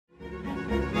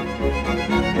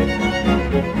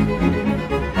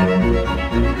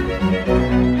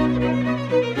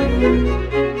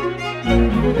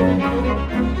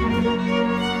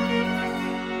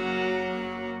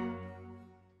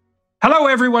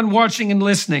everyone watching and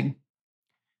listening.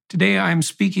 Today I am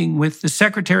speaking with the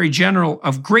Secretary General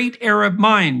of Great Arab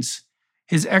Minds,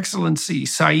 His Excellency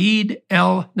Saeed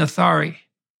El Nazari.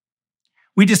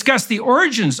 We discuss the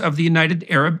origins of the United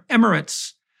Arab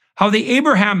Emirates, how the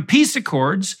Abraham Peace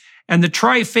Accords and the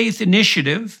Tri-Faith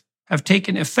Initiative have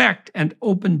taken effect and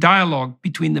opened dialogue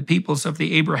between the peoples of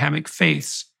the Abrahamic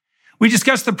faiths. We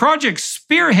discuss the projects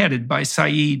spearheaded by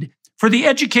Saeed for the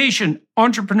education,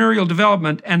 entrepreneurial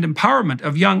development, and empowerment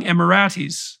of young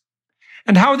Emiratis,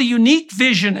 and how the unique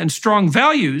vision and strong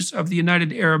values of the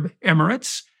United Arab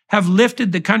Emirates have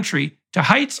lifted the country to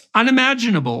heights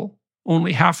unimaginable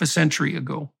only half a century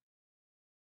ago.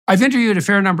 I've interviewed a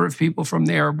fair number of people from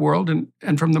the Arab world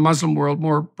and from the Muslim world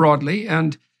more broadly,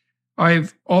 and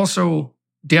I've also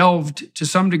delved to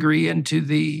some degree into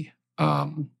the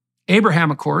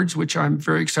Abraham Accords, which I'm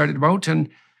very excited about, and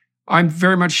I'm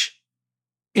very much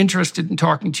interested in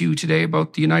talking to you today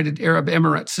about the United Arab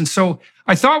Emirates. And so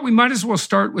I thought we might as well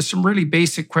start with some really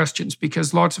basic questions,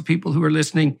 because lots of people who are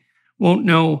listening won't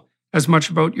know as much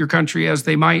about your country as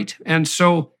they might. And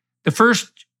so the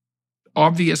first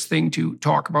obvious thing to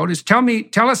talk about is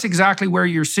tell us exactly where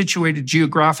you're situated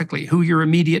geographically, who your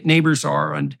immediate neighbors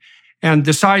are, and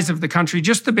the size of the country,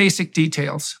 just the basic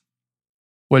details.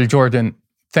 Well, Jordan,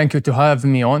 thank you to have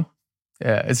me on.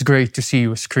 It's great to see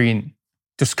you screen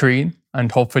to screen, and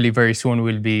hopefully very soon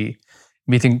we'll be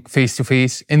meeting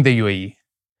face-to-face in the UAE.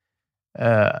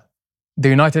 The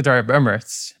United Arab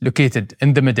Emirates, located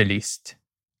in the Middle East.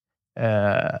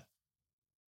 I'm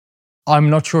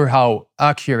not sure how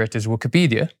accurate is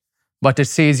Wikipedia, but it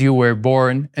says you were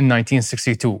born in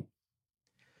 1962.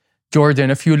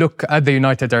 Jordan, if you look at the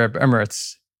United Arab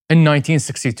Emirates in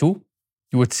 1962,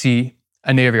 you would see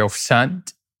an area of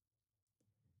sand.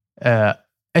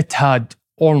 It had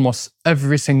almost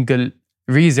every single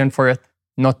reason for it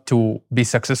not to be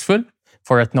successful,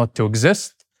 for it not to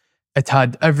exist. It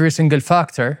had every single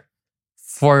factor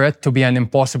for it to be an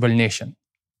impossible nation.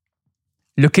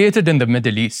 Located in the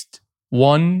Middle East,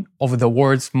 one of the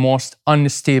world's most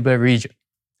unstable regions,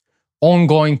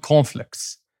 ongoing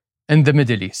conflicts in the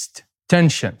Middle East,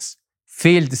 tensions,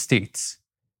 failed states.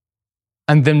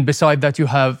 And then beside that, you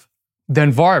have the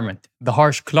environment, the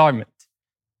harsh climate,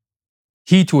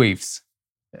 heat waves.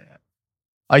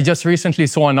 I just recently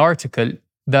saw an article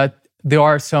that there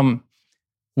are some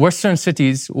Western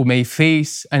cities who may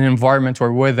face an environment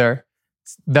or weather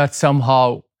that's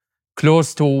somehow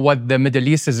close to what the Middle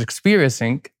East is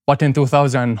experiencing, but in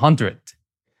 2100.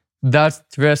 That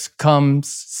risk comes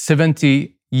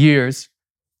 70 years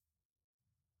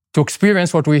to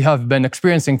experience what we have been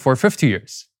experiencing for 50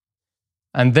 years.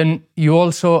 And then you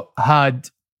also had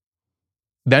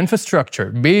the infrastructure,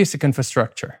 basic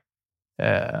infrastructure.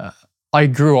 I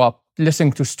grew up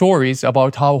listening to stories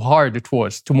about how hard it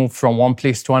was to move from one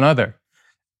place to another,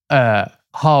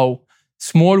 how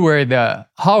small were the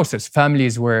houses.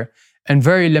 Families were in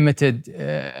very limited,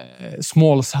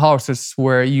 small houses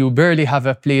where you barely have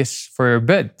a place for your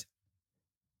bed.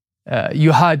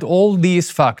 You had all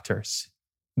these factors,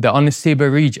 the unstable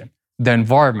region, the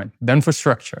environment, the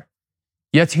infrastructure.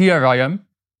 Yet here I am,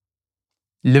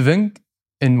 living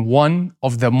in one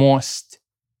of the most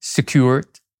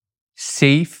secured,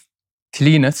 safe,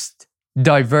 cleanest,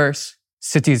 diverse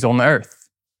cities on earth.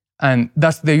 And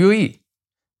that's the UAE.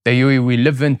 The UAE we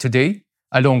live in today,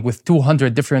 along with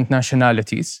 200 different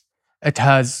nationalities. It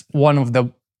has one of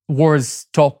the world's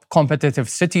top competitive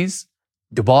cities,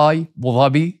 Dubai, Abu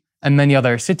Dhabi, and many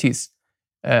other cities.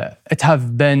 It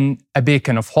have been a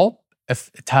beacon of hope.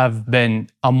 It have been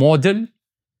a model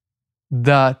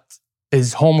that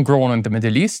is homegrown in the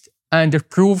Middle East, and it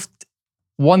proved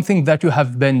one thing that you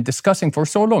have been discussing for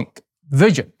so long,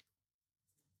 vision.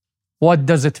 What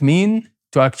does it mean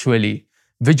to actually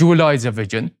visualize a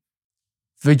vision,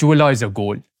 visualize a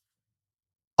goal?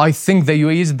 I think the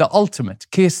UAE is the ultimate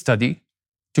case study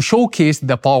to showcase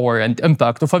the power and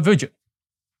impact of a vision.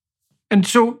 And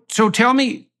so tell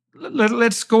me,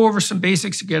 let's go over some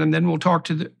basics again, and then we'll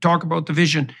talk about the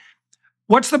vision.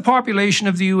 What's the population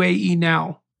of the UAE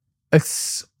now?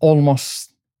 It's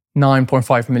almost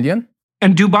 9.5 million.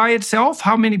 And Dubai itself,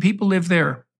 how many people live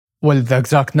there? Well, the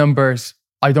exact numbers,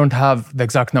 I don't have the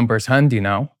exact numbers handy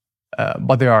now,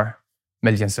 but there are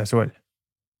millions as well.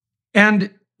 And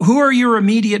who are your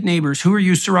immediate neighbors? Who are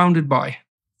you surrounded by?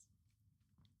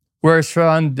 We're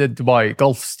surrounded by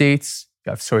Gulf states.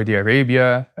 You have Saudi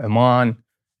Arabia, Oman,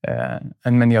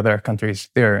 and many other countries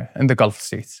there in the Gulf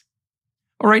states.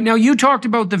 All right. Now, you talked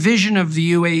about the vision of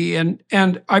the UAE,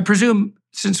 and I presume,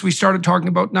 since we started talking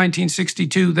about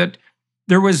 1962, that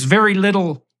there was very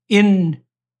little in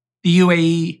the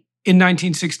UAE in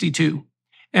 1962.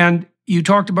 And you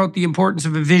talked about the importance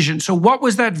of a vision. So what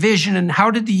was that vision, and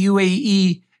how did the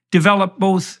UAE develop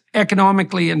both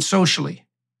economically and socially?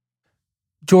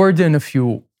 Jordan, if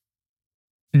you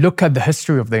look at the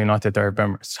history of the United Arab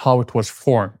Emirates, how it was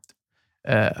formed,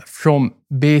 from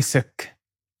basic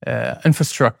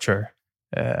infrastructure,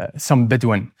 some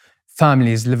Bedouin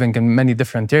families living in many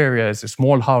different areas,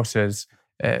 small houses,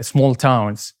 small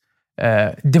towns,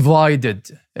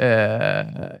 divided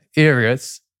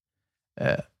areas.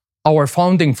 Our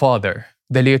founding father,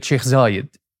 the late Sheikh Saeed,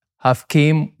 have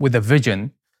came with a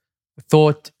vision,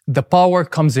 thought the power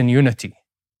comes in unity.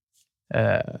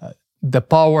 The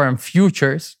power and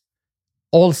futures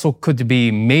also could be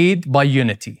made by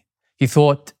unity. He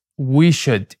thought we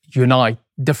should unite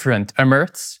different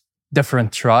emirates,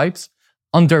 different tribes,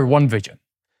 under one vision.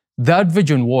 That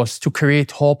vision was to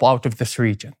create hope out of this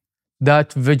region.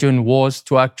 That vision was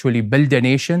to actually build a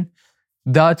nation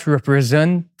that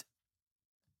represent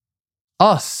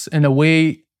us in a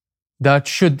way that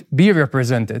should be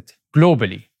represented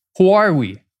globally. Who are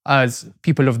we as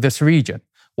people of this region?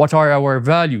 What are our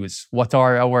values? What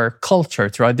are our culture,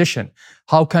 tradition?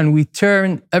 How can we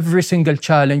turn every single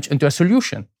challenge into a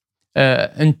solution,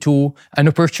 into an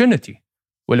opportunity?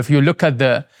 Well, if you look at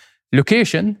the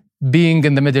location, being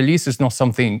in the Middle East is not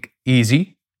something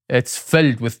easy. It's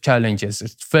filled with challenges.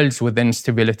 It's filled with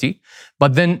instability.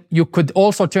 But then you could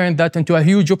also turn that into a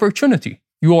huge opportunity.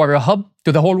 You are a hub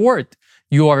to the whole world.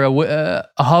 You are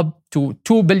a hub to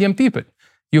 2 billion people.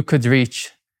 You could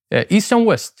reach East and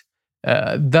West.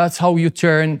 That's how you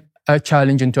turn a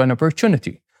challenge into an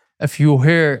opportunity. If you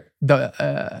hear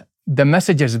the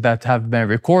messages that have been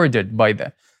recorded by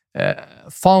the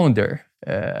founder,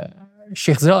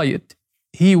 Sheikh Zayed,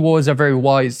 he was a very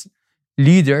wise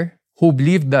leader who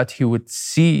believed that he would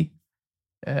see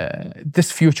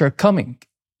this future coming.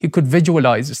 He could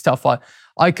visualize stuff.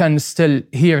 I can still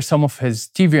hear some of his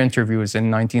TV interviews in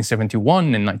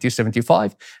 1971 and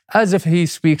 1975 as if he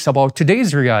speaks about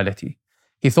today's reality.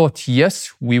 He thought,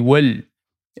 yes, we will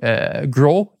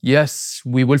grow. Yes,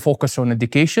 we will focus on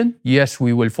education. Yes,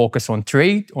 we will focus on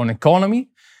trade, on economy.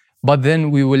 But then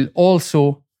we will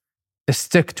also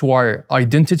stick to our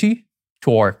identity,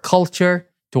 to our culture,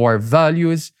 to our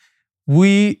values.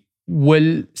 We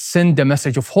will send a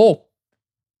message of hope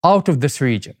out of this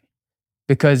region.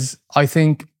 Because I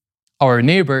think our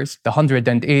neighbors, the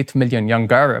 108 million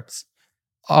young Arabs,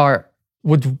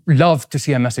 would love to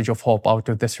see a message of hope out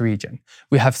of this region.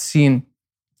 We have seen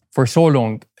for so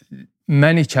long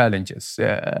many challenges,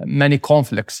 many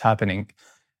conflicts happening.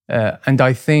 And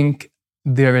I think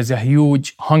there is a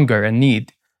huge hunger and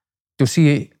need to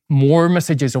see more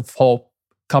messages of hope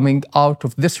coming out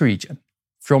of this region,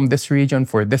 from this region,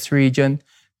 for this region,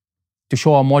 to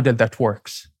show a model that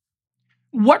works.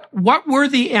 What were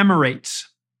the Emirates?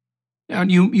 And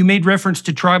you made reference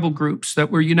to tribal groups that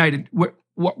were united.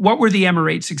 What were the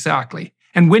Emirates exactly?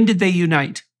 And when did they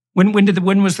unite? When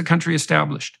was the country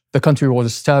established? The country was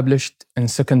established in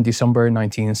 2nd December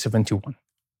 1971.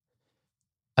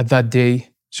 At that day...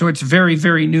 So it's a very,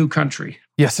 very new country.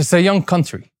 Yes, it's a young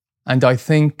country. And I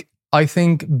think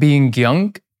being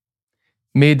young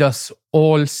made us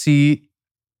all see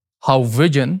how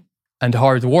vision and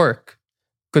hard work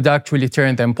could actually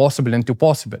turn the impossible into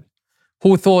possible.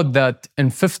 Who thought that in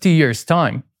 50 years'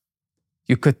 time,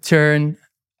 you could turn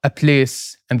a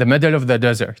place in the middle of the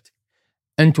desert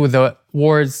into the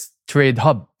world's trade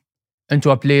hub, into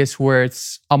a place where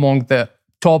it's among the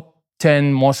top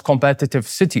 10 most competitive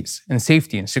cities in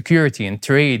safety and security and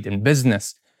trade and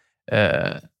business,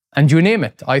 and you name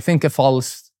it. I think if I'll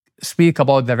speak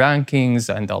about the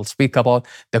rankings and I'll speak about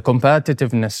the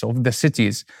competitiveness of the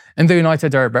cities in the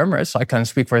United Arab Emirates, I can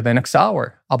speak for the next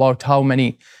hour about how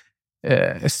many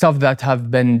stuff that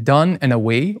have been done in a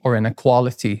way or in a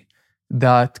quality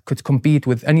that could compete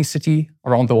with any city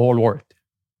around the whole world.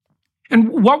 And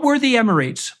what were the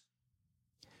Emirates?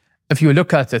 If you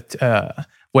look at it,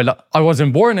 well, I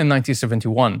wasn't born in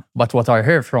 1971, but what I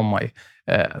hear from my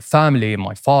family,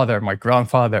 my father, my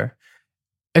grandfather,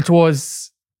 it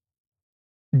was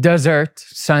desert,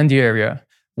 sandy area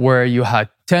where you had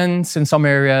tents in some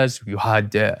areas, you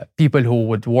had people who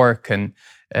would work in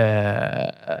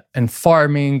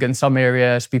farming in some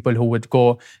areas, people who would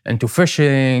go into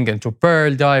fishing, into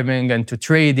pearl diving, into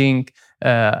trading.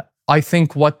 I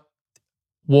think what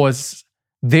was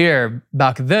there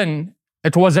back then,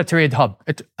 it was a trade hub.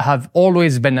 It have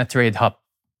always been a trade hub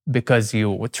because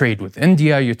you would trade with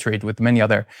India, you trade with many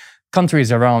other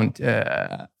countries around,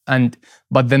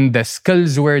 but then the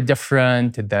skills were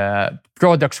different, the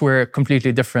products were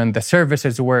completely different, the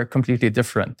services were completely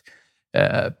different.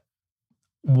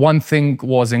 One thing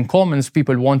was in common: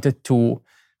 people wanted to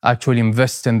actually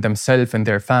invest in themselves and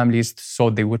their families, so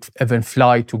they would even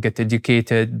fly to get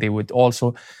educated. They would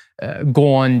also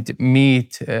go and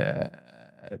meet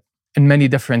in many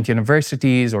different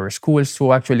universities or schools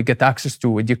to actually get access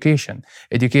to education.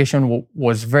 Education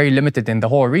was very limited in the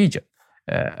whole region.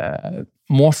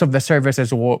 Most of the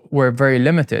services were very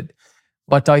limited.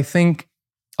 But I think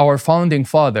our founding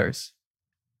fathers,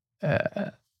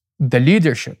 the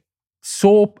leadership,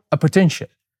 saw a potential,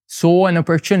 saw an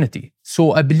opportunity,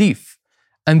 saw a belief.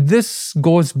 And this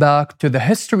goes back to the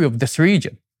history of this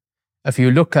region. If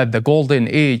you look at the golden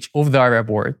age of the Arab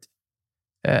world,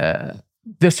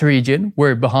 this region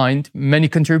were behind many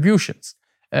contributions,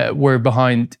 were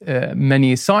behind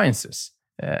many sciences.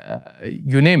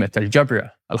 You name it,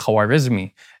 Al-Jabra,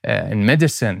 Al-Khwarizmi, in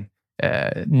medicine,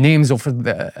 names of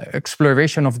the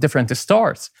exploration of different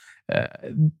stars.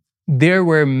 There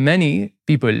were many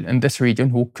people in this region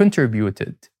who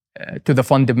contributed to the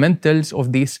fundamentals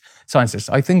of these sciences.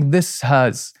 I think this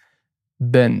has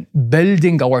been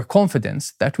building our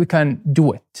confidence that we can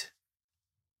do it.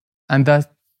 And that's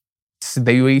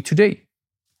the UAE today.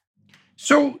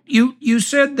 So you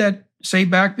said that, say,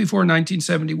 back before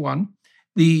 1971,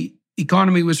 the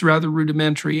economy was rather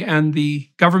rudimentary and the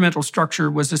governmental structure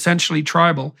was essentially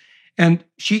tribal. And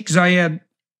Sheikh Zayed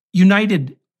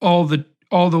united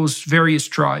all those various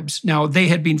tribes. Now, they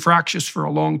had been fractious for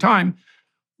a long time.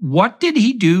 What did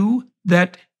he do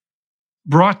that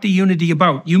brought the unity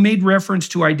about? You made reference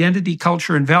to identity,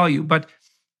 culture, and value, but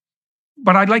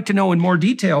I'd like to know in more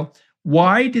detail,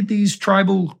 why did these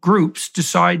tribal groups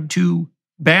decide to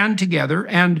band together,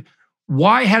 and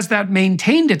why has that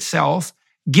maintained itself,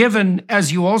 given,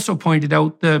 as you also pointed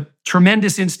out, the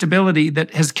tremendous instability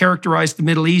that has characterized the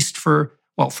Middle East for,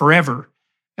 well, forever,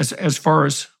 as far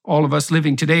as all of us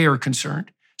living today are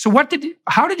concerned? So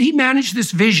how did he manage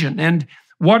this vision, and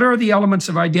what are the elements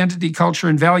of identity, culture,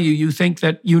 and value you think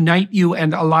that unite you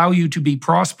and allow you to be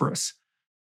prosperous?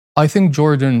 I think,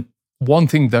 Jordan, one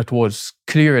thing that was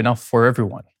clear enough for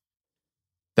everyone,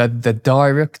 that the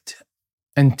direct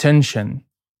intention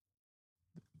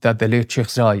that the late Sheikh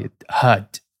Zayed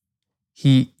had,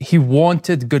 he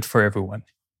wanted good for everyone.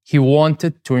 He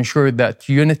wanted to ensure that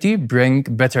unity bring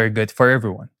better good for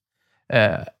everyone.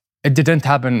 It didn't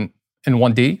happen in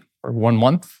one day or 1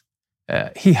 month.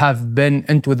 He have been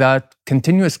into that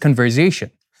continuous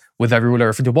conversation with the ruler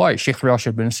of Dubai, Sheikh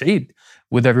Rashid bin Saeed,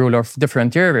 with the ruler of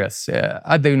different areas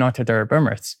at the United Arab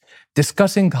Emirates,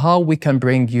 discussing how we can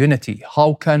bring unity,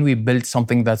 how can we build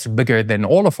something that's bigger than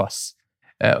all of us.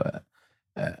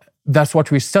 That's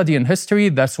what we study in history.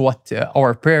 That's what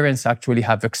our parents actually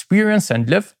have experienced and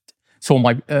lived. So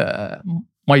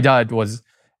my dad was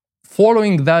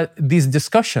following these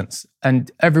discussions,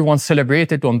 and everyone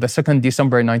celebrated on the 2nd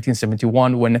December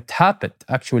 1971 when it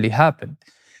actually happened,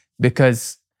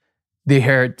 because they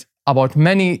heard about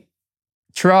many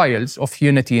trials of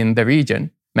unity in the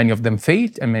region. Many of them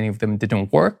failed and many of them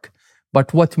didn't work.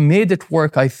 But what made it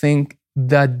work, I think,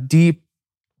 that deep,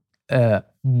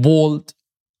 bold,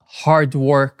 hard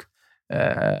work,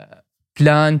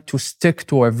 plan to stick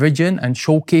to a vision and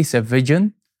showcase a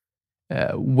vision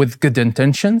with good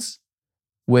intentions,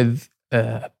 with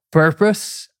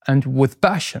purpose, and with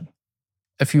passion.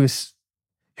 If you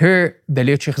hear the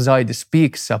late Sheikh Zayed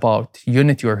speaks about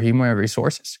unity or human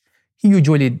resources, he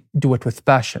usually do it with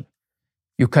passion.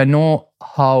 You can know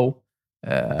how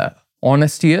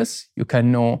honest he is. You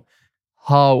can know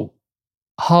how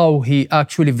he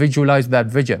actually visualized that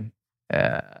vision.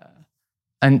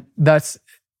 And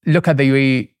look at the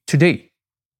UAE today.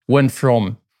 Went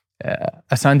from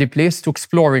a sandy place to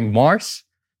exploring Mars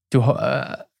to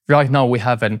right now we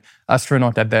have an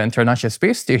astronaut at the International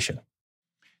Space Station.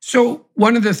 So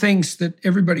one of the things that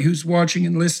everybody who's watching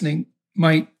and listening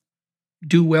might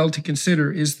do well to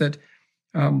consider is that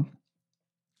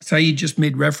Saeed just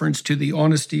made reference to the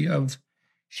honesty of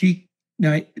Sheikh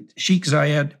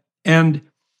Zayed. And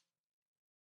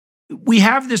we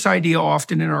have this idea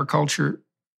often in our culture,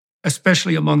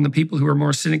 especially among the people who are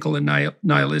more cynical and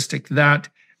nihilistic, that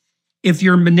if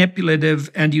you're manipulative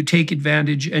and you take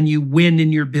advantage and you win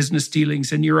in your business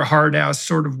dealings and you're a hard-ass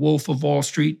sort of Wolf of Wall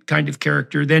Street kind of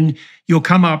character, then you'll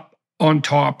come up on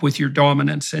top with your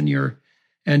dominance and your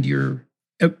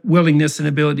willingness and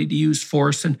ability to use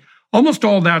force. And almost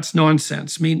all that's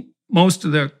nonsense. I mean, most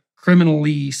of the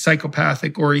criminally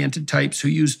psychopathic-oriented types who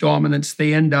use dominance,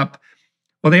 they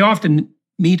often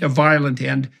meet a violent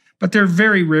end, but they're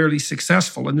very rarely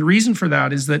successful. And the reason for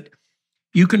that is that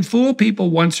you can fool people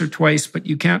once or twice, but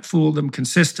you can't fool them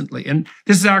consistently. And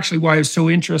this is actually why I was so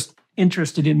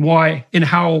interested in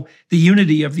how the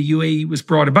unity of the UAE was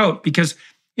brought about. Because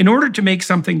in order to make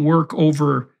something work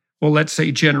over well, let's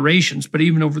say generations, but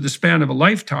even over the span of a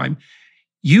lifetime,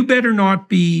 you better not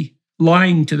be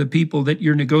lying to the people that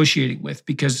you're negotiating with,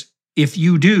 because if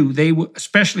you do, they will,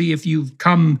 especially if you've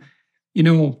come,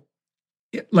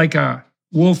 like a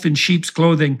wolf in sheep's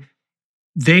clothing,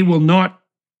 they will not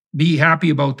be happy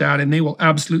about that, and they will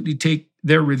absolutely take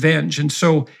their revenge. And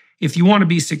so if you want to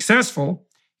be successful,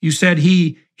 you said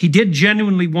he did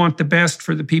genuinely want the best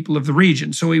for the people of the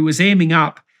region. So he was aiming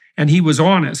up and he was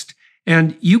honest.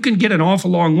 And you can get an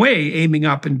awful long way aiming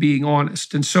up and being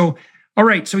honest. And so, all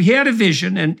right, so he had a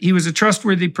vision and he was a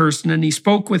trustworthy person and he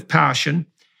spoke with passion.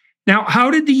 Now,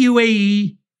 how did the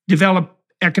UAE develop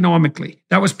economically?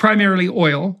 That was primarily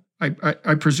oil,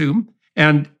 I presume.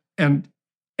 And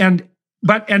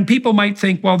people might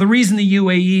think, well, the reason the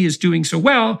UAE is doing so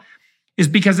well is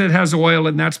because it has oil,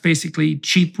 and that's basically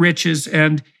cheap riches,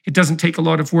 and it doesn't take a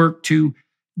lot of work to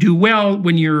do well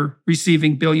when you're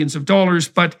receiving billions of dollars.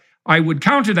 But I would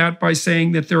counter that by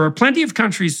saying that there are plenty of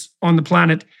countries on the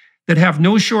planet that have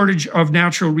no shortage of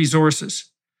natural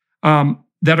resources,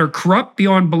 that are corrupt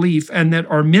beyond belief and that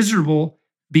are miserable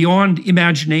beyond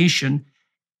imagination,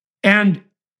 and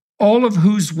all of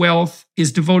whose wealth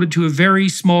is devoted to a very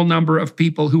small number of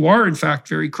people who are in fact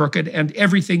very crooked, and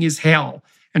everything is hell.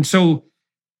 And so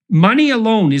money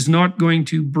alone is not going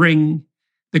to bring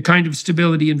the kind of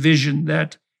stability and vision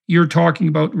that you're talking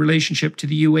about in relationship to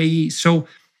the UAE. So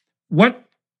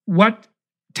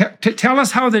tell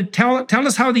us how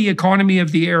the economy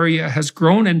of the area has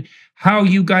grown and how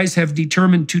you guys have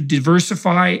determined to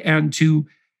diversify and to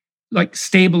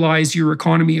stabilize your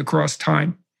economy across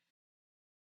time.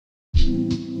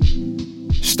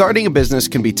 Starting a business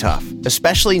can be tough,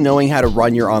 especially knowing how to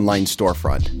run your online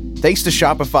storefront. Thanks to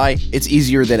Shopify, it's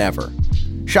easier than ever.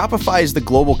 Shopify is the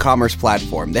global commerce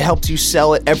platform that helps you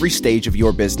sell at every stage of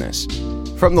your business.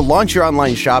 From the launch your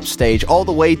online shop stage all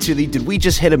the way to the did we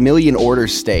just hit 1 million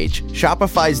orders stage,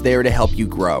 Shopify's there to help you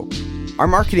grow. Our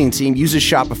marketing team uses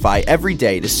Shopify every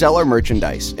day to sell our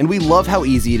merchandise, and we love how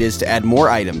easy it is to add more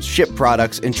items, ship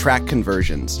products, and track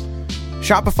conversions.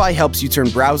 Shopify helps you turn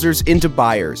browsers into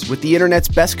buyers with the internet's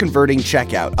best converting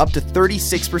checkout, up to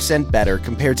 36% better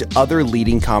compared to other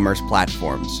leading commerce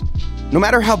platforms. No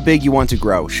matter how big you want to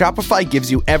grow, Shopify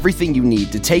gives you everything you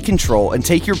need to take control and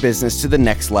take your business to the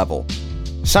next level.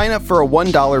 Sign up for a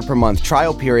 $1 per month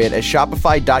trial period at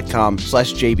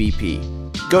shopify.com/JBP.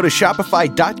 Go to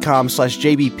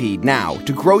shopify.com/JBP now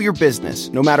to grow your business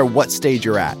no matter what stage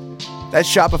you're at.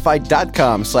 That's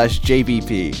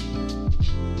shopify.com/JBP.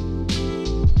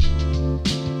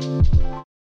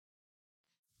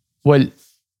 Well,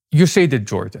 you said it,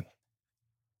 Jordan.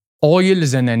 Oil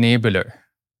is an enabler,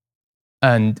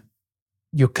 and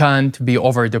you can't be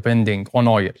over-depending on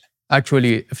oil.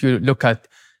 Actually, if you look at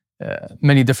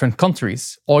many different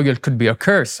countries, oil could be a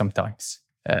curse sometimes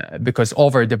because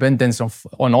over-dependence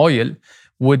on oil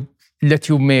would let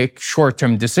you make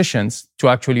short-term decisions to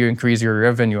actually increase your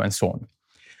revenue and so on.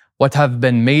 What have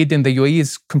been made in the UAE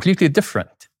is completely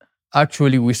different.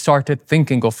 Actually, we started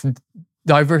thinking of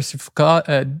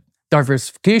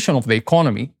diversification of the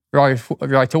economy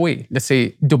right away. Let's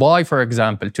say Dubai, for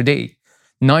example, today,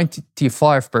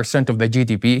 95% of the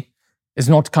GDP is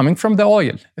not coming from the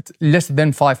oil. It's less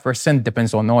than 5%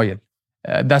 depends on oil.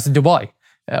 That's Dubai,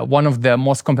 one of the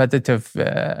most competitive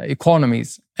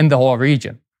economies in the whole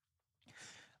region.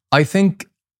 I think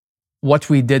what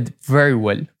we did very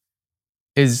well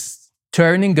is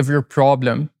turning every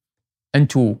problem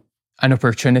into an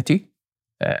opportunity.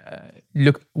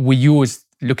 We used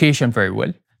location very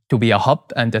well to be a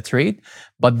hub and a trade,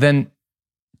 but then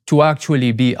to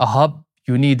actually be a hub,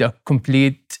 you need a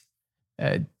complete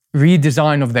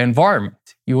redesign of the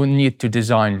environment. You need to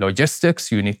design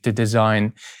logistics, you need to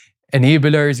design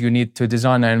enablers, you need to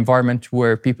design an environment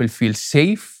where people feel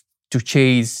safe to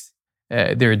chase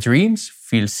their dreams,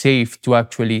 feel safe to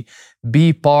actually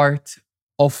be part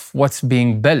of what's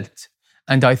being built.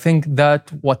 And I think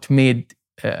that what made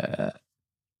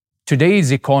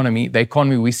today's economy, the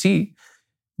economy we see,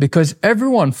 because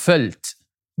everyone felt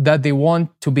that they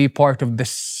want to be part of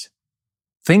this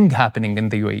thing happening in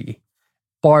the UAE,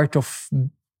 part of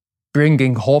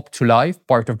bringing hope to life,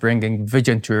 part of bringing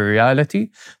vision to reality,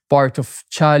 part of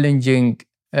challenging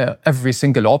every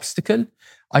single obstacle.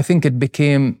 I think it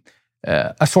became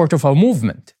a sort of a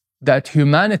movement that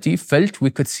humanity felt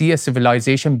we could see a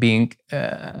civilization being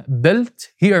built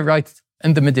here right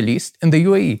in the Middle East, in the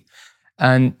UAE.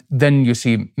 And then you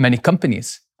see many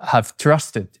companies have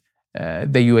trusted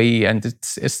the UAE and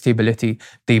its stability.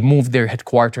 They moved their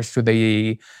headquarters to the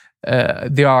UAE.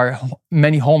 There are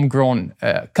many homegrown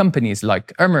companies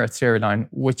like Emirates airline,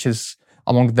 which is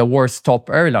among the world's top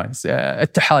airlines,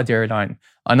 Etihad airline,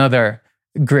 another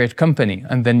great company.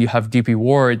 And then you have DP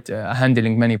World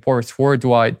handling many ports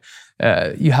worldwide.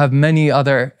 You have many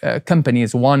other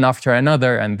companies, one after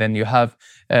another, and then you have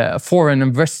foreign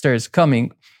investors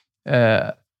coming.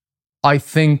 I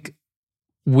think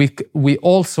we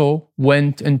also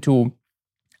went into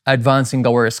advancing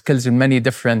our skills in many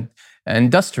different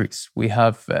industries. We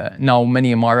have now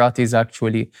many Emiratis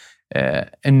actually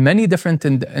in many different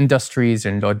industries,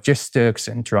 in logistics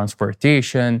and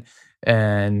transportation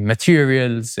and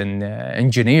materials and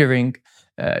engineering.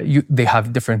 They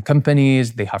have different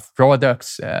companies, they have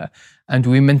products, and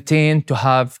we maintain to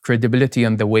have credibility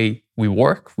in the way we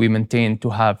work. We maintain to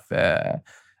have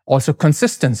also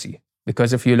consistency,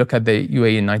 because if you look at the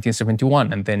UAE in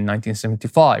 1971 and then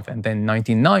 1975 and then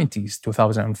 1990s,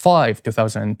 2005,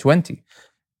 2020,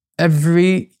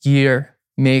 every year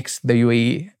makes the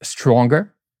UAE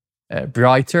stronger,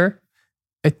 brighter.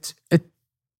 It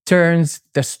turns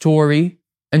the story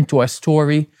into a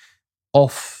story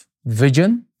of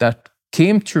vision that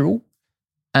came true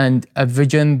and a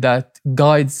vision that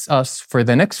guides us for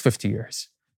the next 50 years.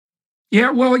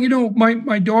 Yeah, well,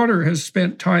 my daughter has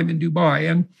spent time in Dubai,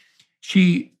 and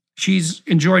she's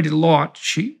enjoyed it a lot.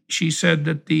 She said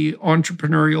that the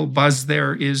entrepreneurial buzz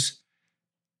there is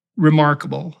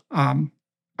remarkable.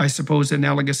 I suppose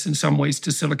analogous in some ways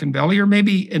to Silicon Valley, or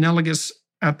maybe analogous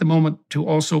at the moment to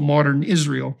also modern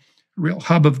Israel, a real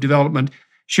hub of development.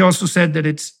 She also said that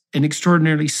it's an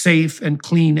extraordinarily safe and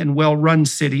clean and well-run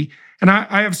city. And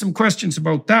I have some questions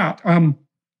about that.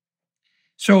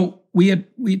 So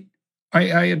I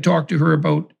had talked to her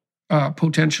about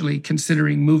potentially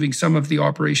considering moving some of the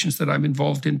operations that I'm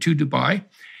involved in to Dubai.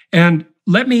 And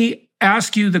let me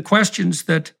ask you the questions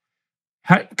that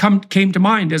came to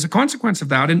mind as a consequence of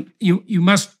that. And you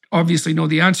must obviously know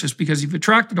the answers because you've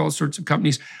attracted all sorts of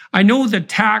companies. I know the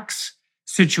tax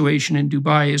situation in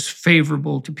Dubai is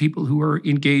favorable to people who are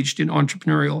engaged in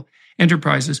entrepreneurial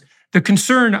enterprises.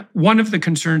 One of the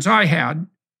concerns I had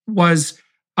was,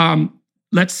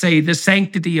 let's say, the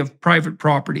sanctity of private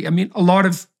property. I mean, a lot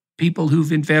of people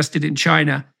who've invested in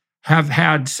China have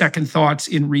had second thoughts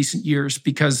in recent years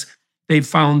because they've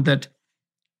found that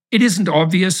it isn't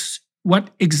obvious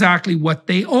what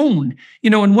they own.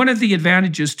 And one of the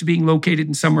advantages to being located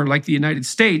in somewhere like the United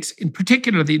States, in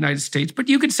particular the United States, but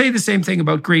you could say the same thing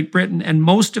about Great Britain and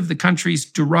most of the countries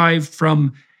derived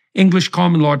from English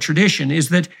common law tradition, is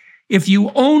that if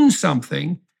you own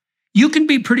something, you can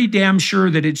be pretty damn sure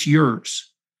that it's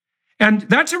yours. And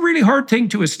that's a really hard thing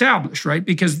to establish, right?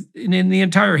 Because in the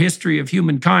entire history of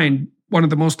humankind, one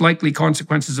of the most likely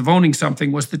consequences of owning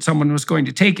something was that someone was going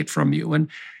to take it from you. And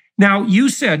now, you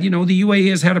said, the UAE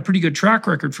has had a pretty good track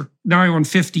record for now on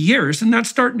 50 years, and that's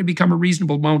starting to become a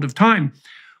reasonable amount of time.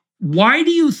 Why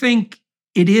do you think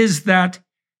it is that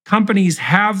companies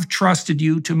have trusted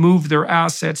you to move their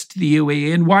assets to the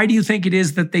UAE, and why do you think it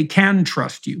is that they can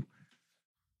trust you?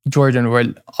 Jordan,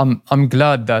 well, I'm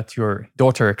glad that your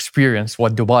daughter experienced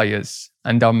what Dubai is,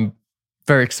 and I'm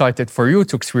very excited for you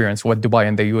to experience what Dubai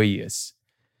and the UAE is.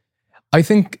 I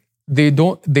think they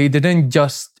didn't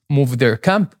just move their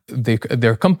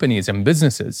companies and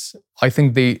businesses. I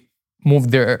think they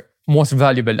moved their most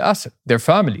valuable asset, their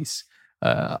families.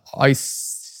 I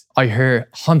hear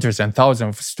hundreds and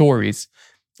thousands of stories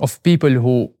of people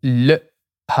who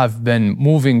have been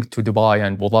moving to Dubai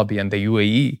and Abu Dhabi and the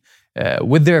UAE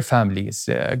with their families,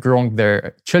 growing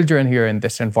their children here in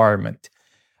this environment.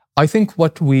 I think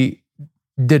what we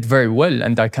did very well,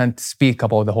 and I can't speak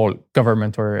about the whole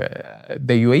government or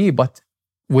the UAE, but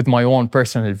with my own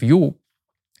personal view,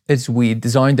 is we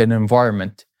designed an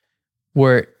environment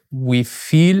where we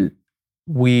feel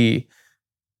we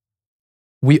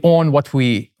own what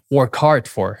we work hard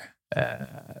for.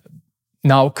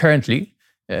 Now, currently,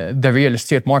 the real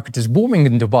estate market is booming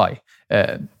in Dubai.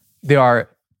 There are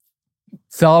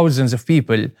thousands of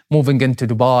people moving into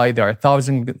Dubai. There are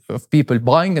thousands of people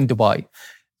buying in Dubai.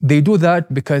 They do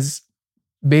that because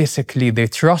basically they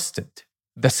trusted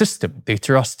the system. They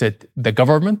trusted the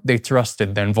government. They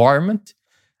trusted the environment.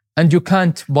 And you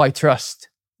can't buy trust.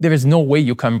 There is no way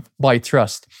you can buy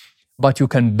trust, but you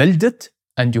can build it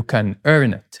and you can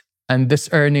earn it. And this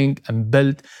earning and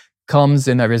build comes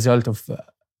in a result of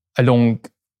a long,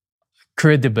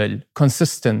 credible,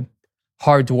 consistent,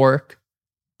 hard work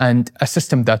and a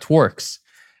system that works.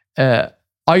 I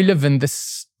live in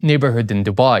this neighborhood in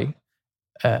Dubai.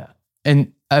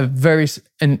 In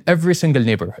every single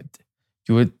neighborhood,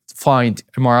 you would find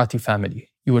Emirati family.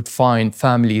 You would find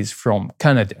families from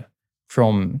Canada,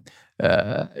 from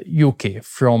UK,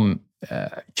 from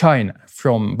China,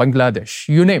 from Bangladesh,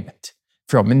 you name it,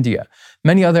 from India.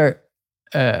 Many other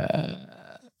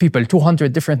people,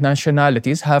 200 different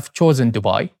nationalities have chosen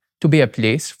Dubai to be a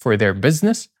place for their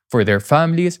business, for their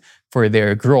families, for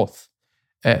their growth.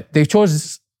 They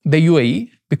chose the UAE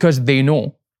because they know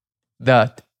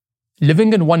that living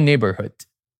in one neighborhood,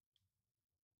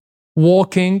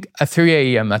 walking at 3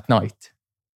 a.m. at night,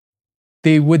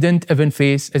 they wouldn't even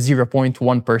face a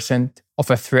 0.1% of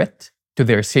a threat to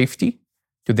their safety,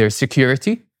 to their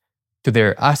security, to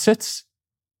their assets,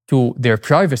 to their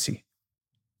privacy.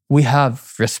 We have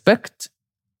respect,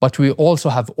 but we also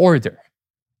have order,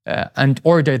 and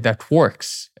order that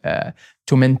works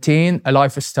to maintain a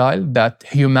lifestyle that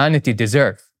humanity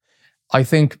deserves. I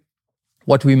think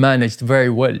what we managed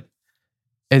very well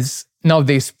is now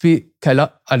they speak a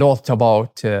lot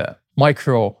about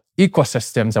micro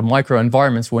ecosystems and micro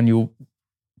environments. When you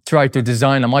try to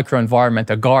design a micro environment,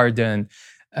 a garden,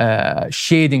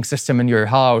 shading system in your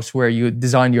house where you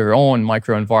design your own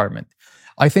micro environment.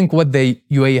 I think what the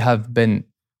UAE have been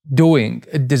doing,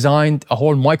 it designed a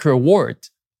whole micro world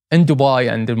in Dubai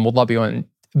and in Abu Dhabi and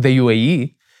the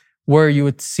UAE, where you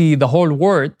would see the whole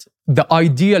world, the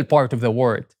ideal part of the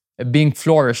world, being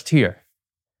flourished here.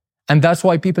 And that's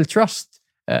why people trust,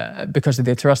 because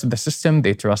they trust the system,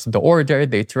 they trust the order,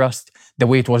 they trust the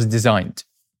way it was designed.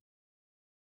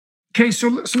 Okay, so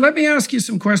let me ask you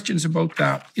some questions about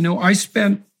that. You know, I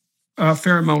spent a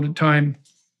fair amount of time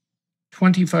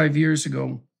 25 years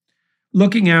ago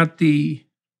looking at the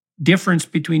difference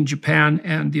between Japan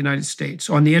and the United States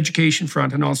on the education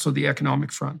front and also the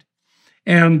economic front.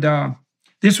 And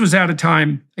this was at a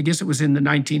time, I guess it was in the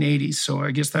 1980s, so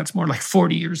I guess that's more like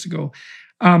 40 years ago,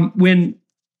 when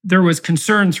there was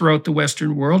concern throughout the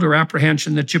Western world or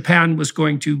apprehension that Japan was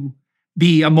going to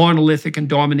be a monolithic and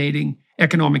dominating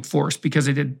economic force because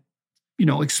it had, you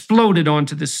know, exploded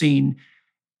onto the scene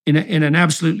in an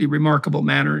absolutely remarkable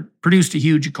manner. It produced a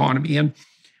huge economy. And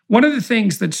one of the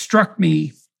things that struck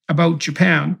me about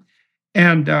Japan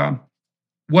and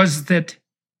was that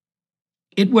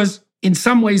it was in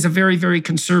some ways a very, very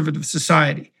conservative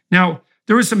society. Now,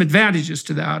 there were some advantages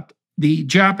to that. The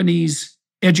Japanese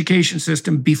education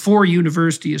system before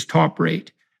university is top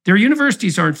rate. Their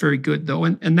universities aren't very good, though,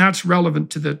 and that's relevant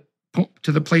to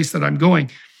the place that I'm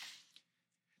going.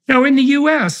 Now, in the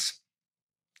US,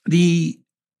 the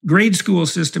grade school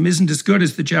system isn't as good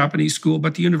as the Japanese school,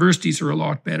 but the universities are a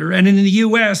lot better. And in the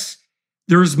US,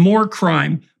 there's more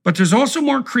crime, but there's also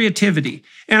more creativity.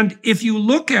 And if you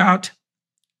look at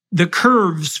the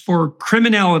curves for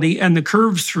criminality and the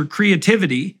curves for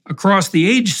creativity across the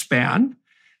age span,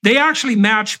 they actually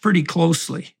match pretty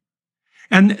closely.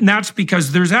 And that's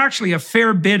because there's actually a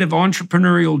fair bit of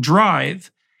entrepreneurial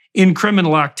drive in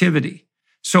criminal activity.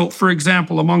 So, for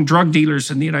example, among drug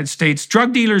dealers in the United States,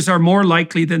 drug dealers are more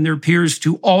likely than their peers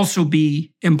to also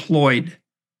be employed.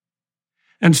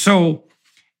 And so,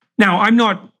 now I'm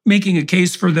not making a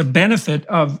case for the benefit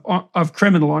of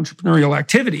criminal entrepreneurial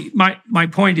activity. My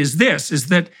point is this, is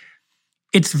that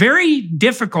it's very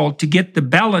difficult to get the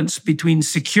balance between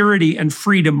security and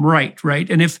freedom right?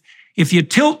 And if you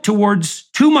tilt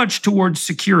too much towards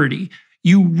security,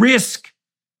 you risk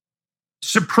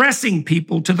suppressing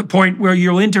people to the point where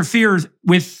you'll interfere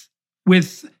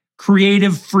with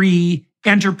creative, free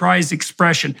enterprise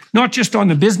expression, not just on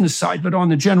the business side, but on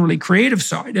the generally creative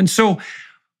side. And so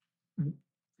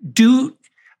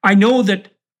I know that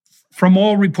from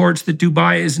all reports that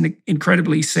Dubai is an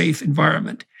incredibly safe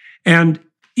environment. And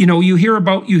you know, you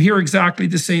hear exactly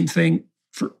the same thing,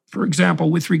 for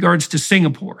example, with regards to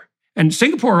Singapore. And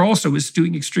Singapore also is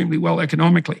doing extremely well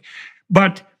economically.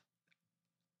 But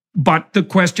the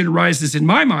question arises in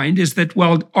my mind is that,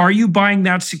 well, are you buying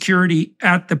that security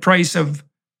at the price of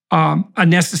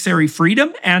unnecessary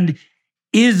freedom? And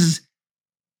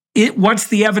what's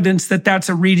the evidence that that's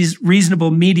a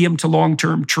reasonable medium to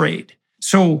long-term trade?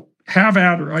 So have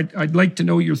at her. I'd like to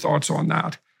know your thoughts on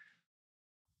that.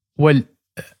 Well,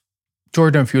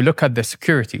 Jordan, if you look at the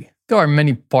security, there are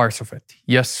many parts of it.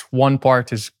 Yes, one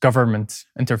part is government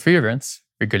interference,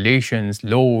 regulations,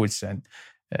 laws, and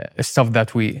stuff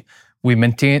that we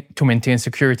maintain to maintain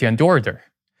security and order.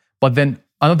 But then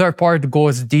another part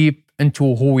goes deep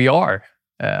into who we are,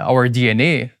 our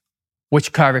DNA,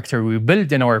 which character we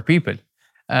build in our people.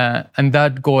 And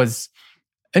that goes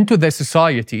into the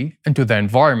society, into the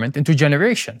environment, into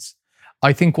generations.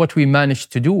 I think what we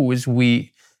managed to do is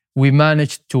we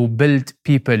managed to build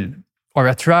people or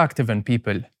attract even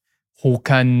people who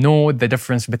can know the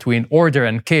difference between order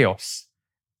and chaos,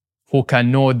 who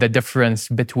can know the difference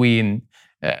between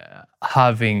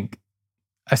having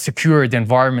a secured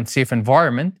environment, safe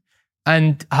environment,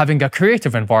 and having a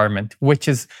creative environment,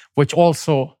 which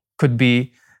also could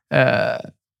be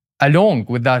along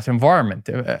with that environment.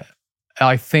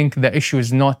 I think the issue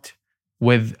is not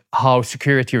with how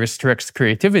security restricts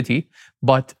creativity,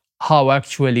 but how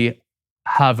actually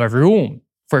have a room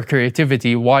for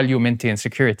creativity while you maintain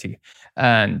security.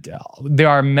 And there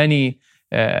are many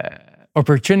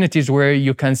opportunities where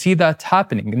you can see that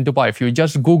happening in Dubai. If you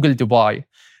just Google Dubai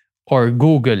or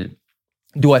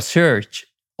do a search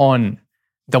on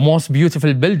the most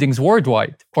beautiful buildings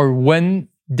worldwide, or when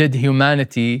did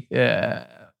humanity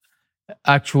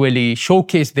actually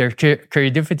showcase their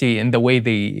creativity in the way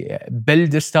they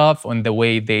build stuff, on the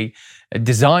way they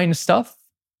design stuff,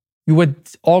 you would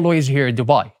always hear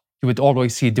Dubai. You would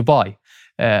always see Dubai.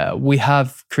 We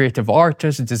have creative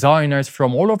artists, designers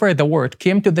from all over the world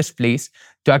came to this place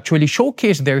to actually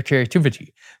showcase their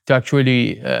creativity, to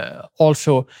actually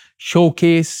also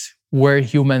showcase where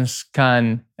humans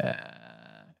can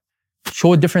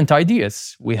show different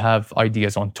ideas. We have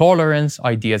ideas on tolerance,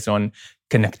 ideas on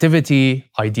connectivity,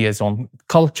 ideas on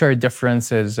culture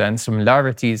differences and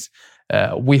similarities.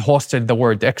 We hosted the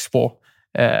World Expo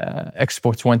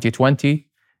 2020,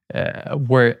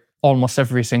 where almost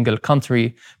every single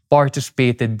country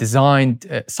participated,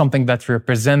 designed something that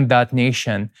represents that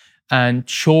nation, and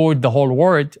showed the whole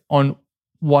world on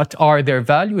what are their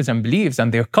values and beliefs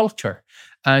and their culture.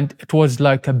 And it was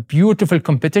like a beautiful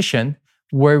competition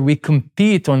where we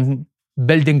compete on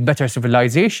building better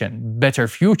civilization, better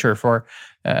future for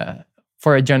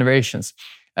our generations.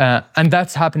 And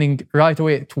that's happening right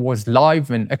away. It was live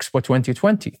in Expo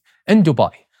 2020 in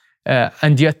Dubai.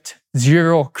 And yet,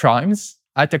 zero crimes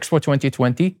at Expo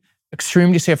 2020,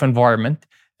 extremely safe environment.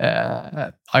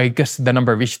 I guess the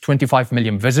number reached 25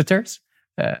 million visitors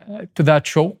to that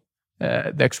show,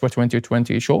 the Expo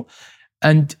 2020 show.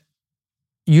 And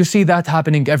you see that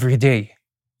happening every day.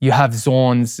 You have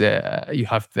zones, you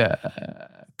have the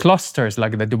clusters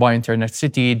like the Dubai Internet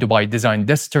City, Dubai Design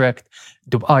District,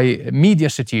 Dubai Media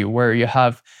City, where you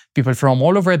have people from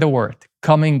all over the world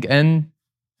coming in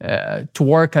to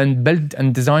work and build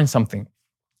and design something.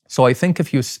 So I think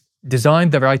if you design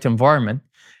the right environment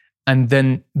and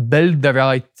then build the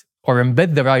right or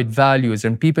embed the right values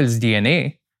in people's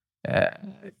DNA,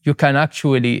 you can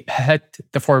actually hit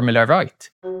the formula right.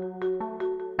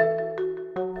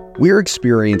 We're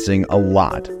experiencing a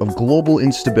lot of global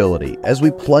instability as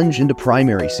we plunge into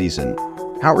primary season.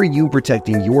 How are you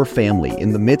protecting your family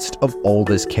in the midst of all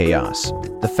this chaos?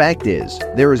 The fact is,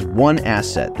 there is one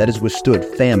asset that has withstood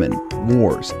famine,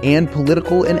 wars, and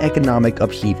political and economic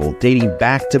upheaval dating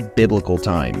back to biblical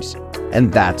times,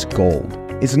 and that's gold.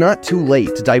 It's not too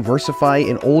late to diversify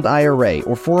an old IRA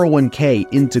or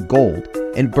 401k into gold,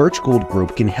 and Birch Gold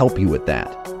Group can help you with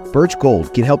that. Birch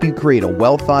Gold can help you create a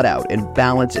well-thought-out and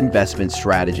balanced investment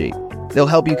strategy. They'll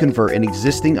help you convert an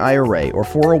existing IRA or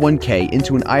 401k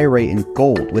into an IRA in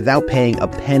gold without paying a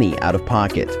penny out of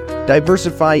pocket.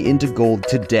 Diversify into gold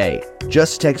today.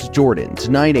 Just text Jordan to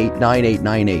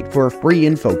 989898 for a free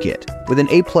info kit. With an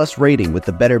A+ rating with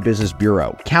the Better Business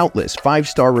Bureau, countless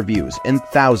 5-star reviews, and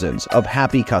thousands of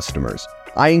happy customers,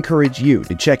 I encourage you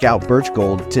to check out Birch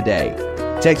Gold today.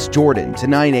 Text Jordan to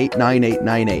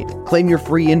 989898. Claim your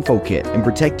free info kit and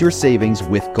protect your savings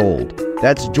with gold.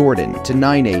 That's Jordan to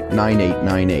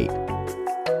 989898.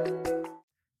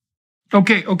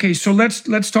 Okay. So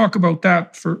let's talk about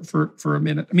that for a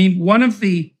minute. I mean, one of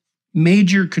the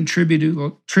major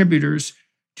contributors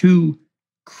to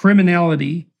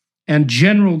criminality and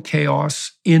general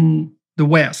chaos in the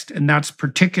West, and that's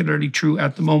particularly true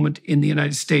at the moment in the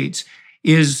United States,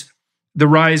 is the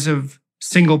rise of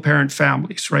single-parent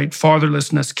families, right?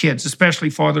 Fatherlessness kids,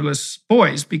 especially fatherless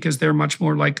boys, because they're much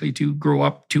more likely to grow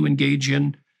up to engage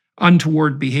in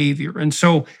untoward behavior. And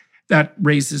so that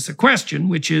raises a question,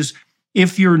 which is,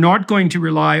 if you're not going to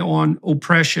rely on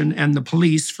oppression and the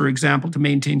police, for example, to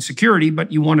maintain security,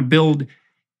 but you want to build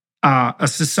a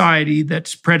society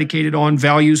that's predicated on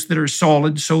values that are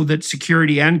solid so that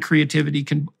security and creativity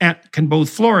can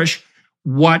both flourish,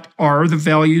 what are the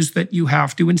values that you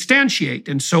have to instantiate?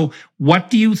 And so what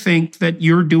do you think that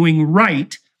you're doing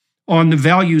right on the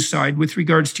value side with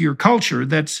regards to your culture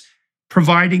that's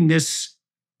providing this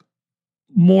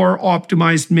more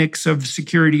optimized mix of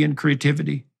security and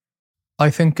creativity? I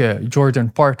think, Jordan,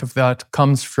 part of that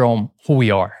comes from who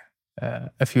we are.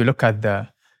 If you look at the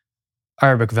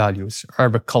Arabic values,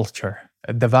 Arabic culture,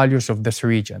 the values of this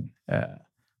region,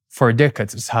 for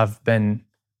decades have been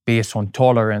based on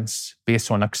tolerance, based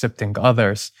on accepting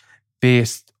others,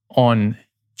 based on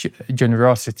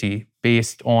generosity,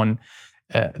 based on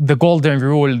the golden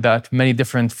rule that many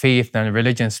different faiths and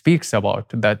religions speaks about,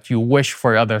 that you wish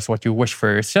for others what you wish for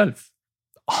yourself.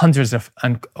 Hundreds of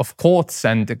quotes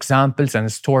and examples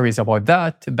and stories about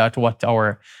that what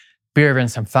our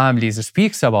parents and families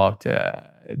speaks about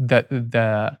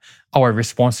our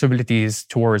responsibilities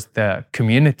towards the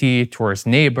community, towards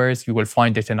neighbors. You will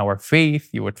find it in our faith,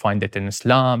 you would find it in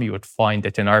Islam, you would find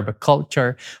it in Arabic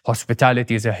culture.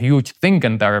 Hospitality is a huge thing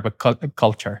in the Arabic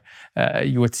culture.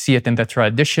 You would see it in the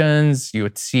traditions, you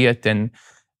would see it in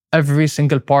every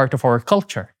single part of our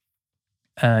culture.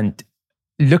 And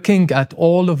looking at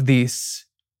all of these,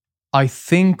 I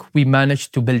think we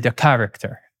managed to build a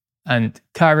character. And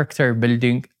character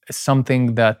building is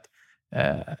something that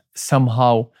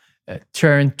somehow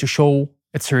turned to show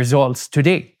its results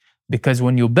today. Because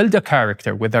when you build a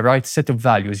character with the right set of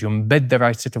values, you embed the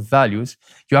right set of values,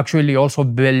 you actually also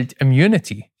build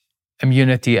immunity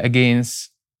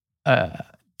against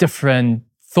different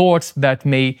thoughts that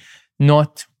may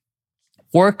not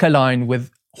work align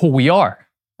with who we are.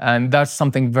 And that's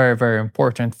something very, very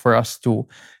important for us to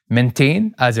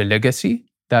maintain as a legacy,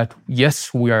 that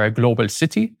yes, we are a global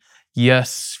city.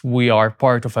 Yes, we are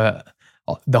part of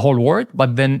the whole world,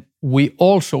 but then we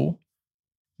also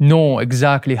know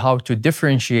exactly how to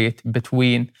differentiate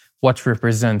between what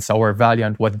represents our value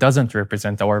and what doesn't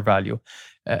represent our value.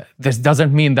 This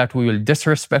doesn't mean that we will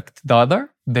disrespect the other.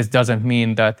 This doesn't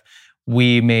mean that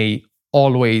we may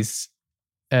always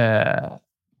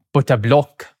put a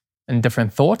block in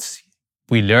different thoughts.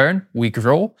 We learn, we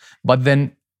grow, but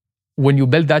then when you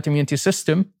build that immunity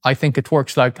system, I think it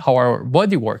works like how our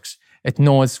body works. It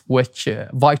knows which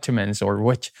vitamins or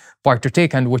which part to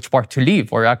take and which part to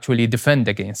leave or actually defend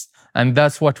against. And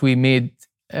that's what we made.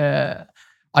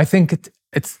 I think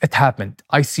it happened.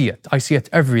 I see it. I see it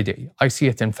every day. I see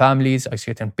it in families. I see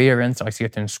it in parents. I see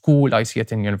it in school. I see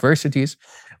it in universities,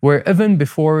 where even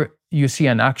before you see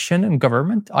an action in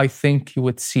government, I think you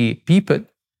would see people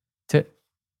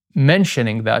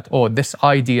mentioning that, oh, this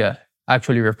idea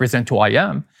actually represents who I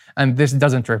am, and this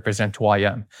doesn't represent who I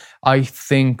am. I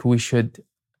think we should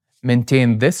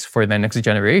maintain this for the next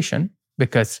generation,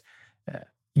 because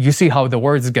you see how the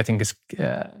world is getting it's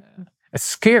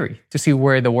scary to see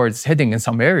where the world is heading in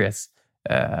some areas.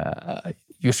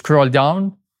 You scroll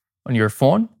down on your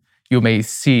phone, you may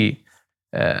see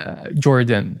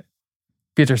Jordan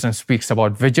Peterson speaks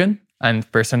about vision and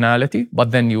personality,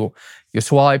 but then you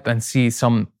swipe and see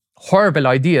some horrible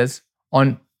ideas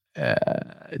on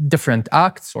different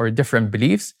acts or different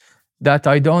beliefs that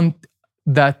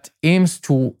aims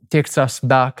to take us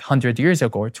back 100 years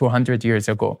ago or 200 years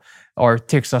ago, or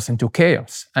takes us into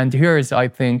chaos. And here is, I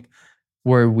think,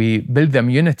 where we build the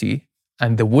immunity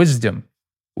and the wisdom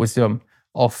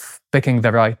of picking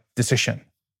the right decision.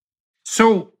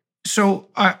 So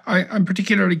I'm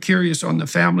particularly curious on the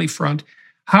family front.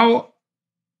 To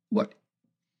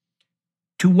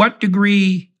what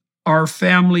degree are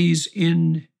families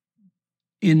in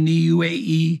the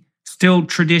UAE still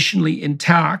traditionally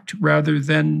intact rather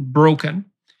than broken?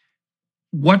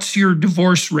 What's your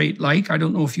divorce rate like? I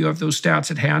don't know if you have those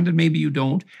stats at hand, and maybe you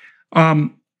don't.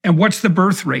 And what's the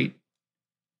birth rate?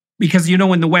 Because,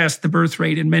 in the West, the birth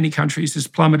rate in many countries has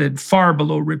plummeted far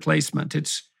below replacement.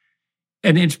 It's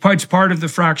part of the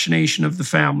fractionation of the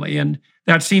family. And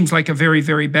that seems like a very,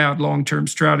 very bad long-term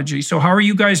strategy. So how are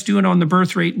you guys doing on the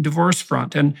birth rate and divorce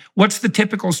front? And what's the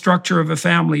typical structure of a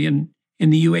family in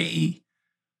the UAE?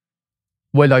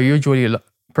 Well, I usually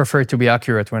prefer to be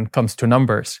accurate when it comes to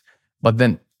numbers, but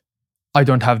then I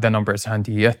don't have the numbers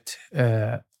handy yet.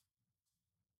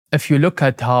 If you look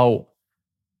at how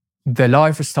the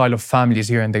lifestyle of families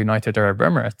here in the United Arab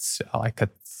Emirates, I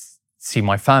could see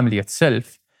my family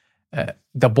itself.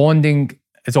 The bonding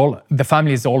the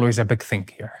family is always a big thing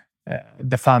here.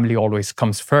 The family always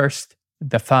comes first.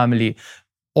 The family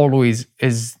always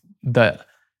is the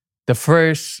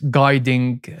first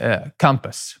guiding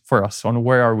compass for us on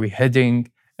where are we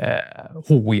heading,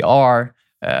 who we are,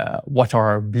 what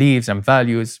are our beliefs and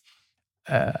values.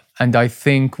 And I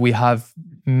think we have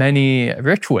many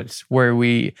rituals where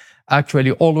we actually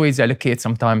always allocate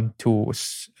some time to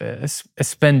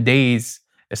spend days,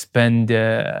 spend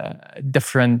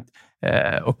different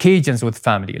occasions with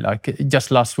family. Like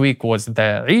just last week was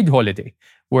the Eid holiday,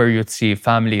 where you'd see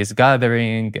families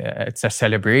gathering. It's a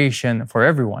celebration for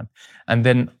everyone. And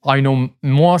then I know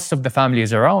most of the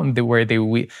families around where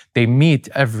they meet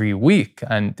every week.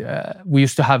 And we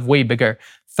used to have way bigger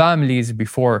families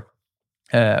before,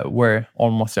 where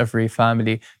almost every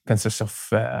family consists of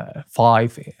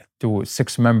 5 to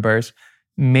 6 members.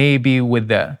 Maybe with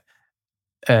the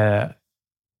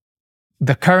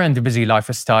current busy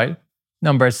lifestyle,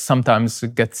 numbers sometimes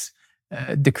gets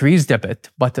decreased a bit,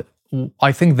 but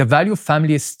I think the value of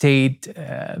family stayed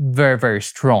very, very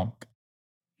strong.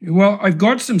 Well, I've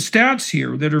got some stats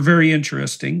here that are very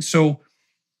interesting. So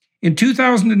In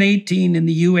 2018 in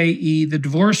the UAE, the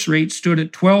divorce rate stood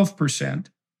at 12%,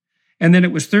 and then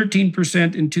it was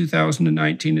 13% in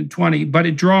 2019 and 20, but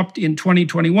it dropped in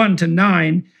 2021 to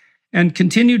 9% and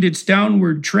continued its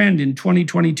downward trend in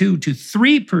 2022 to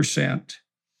 3%,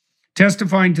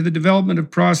 testifying to the development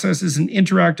of processes and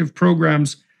interactive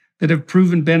programs that have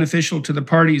proven beneficial to the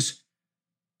parties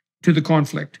to the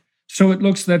conflict. So it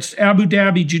looks that Abu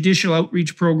Dhabi Judicial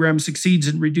Outreach Program succeeds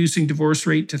in reducing divorce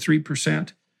rate to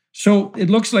 3%. So it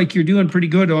looks like you're doing pretty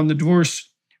good on the divorce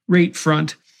rate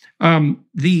front.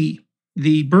 The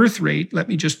birth rate, let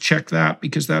me just check that,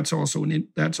 because that's also an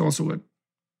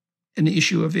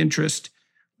issue of interest.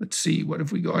 Let's see, what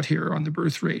have we got here on the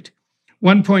birth rate?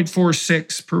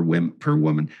 1.46 per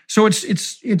woman. So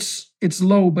it's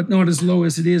low, but not as low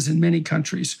as it is in many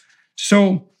countries.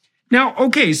 So now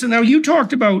you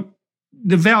talked about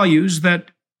the values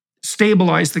that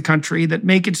stabilize the country, that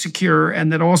make it secure,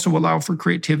 and that also allow for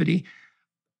creativity.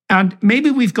 And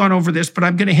maybe we've gone over this, but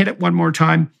I'm going to hit it one more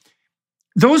time.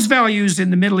 Those values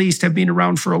in the Middle East have been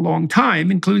around for a long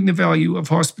time, including the value of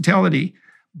hospitality,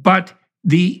 but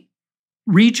the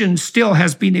region still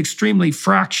has been extremely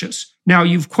fractious. Now,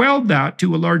 you've quelled that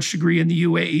to a large degree in the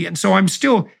UAE, and so I'm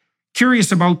still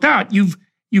curious about that. You've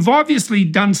obviously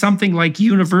done something like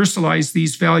universalize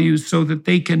these values so that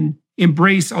they can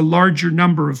embrace a larger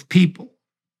number of people.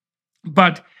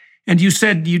 And you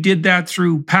said you did that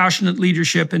through passionate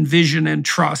leadership and vision and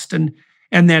trust, and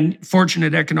then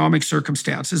fortunate economic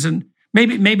circumstances. And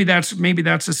maybe that's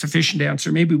a sufficient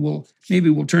answer. Maybe we'll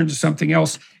turn to something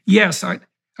else. Yes, a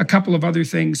couple of other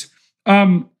things.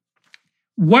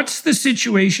 What's the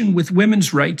situation with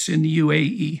women's rights in the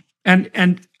UAE,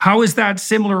 and how is that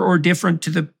similar or different to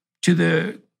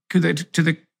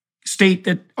the state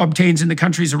that obtains in the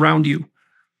countries around you?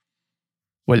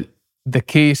 Well, the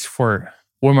case for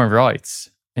women's rights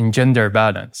and gender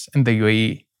balance in the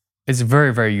UAE is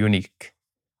very, very unique.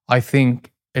 I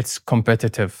think it's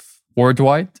competitive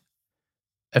worldwide.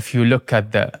 If you look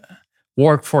at the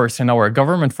workforce in our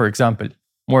government, for example,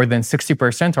 more than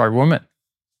 60% are women.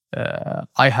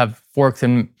 I have worked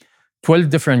in 12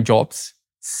 different jobs.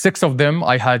 6 of them,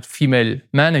 I had female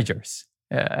managers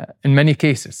in many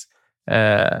cases.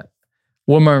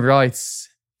 Women's rights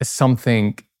is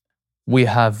something we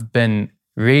have been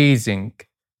raising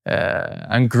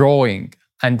and growing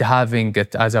and having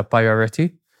it as a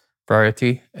priority.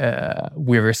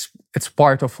 It's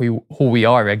part of who we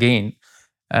are again.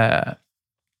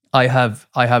 I have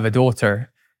a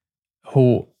daughter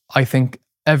who I think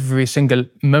every single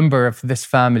member of this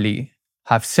family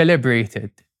have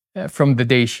celebrated from the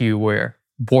day she were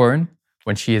born.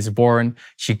 When she is born,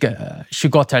 she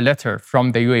got a letter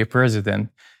from the UAE president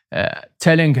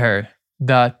telling her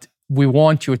that we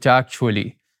want you to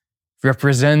actually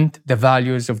represent the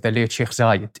values of the late Sheikh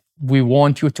Saeed. We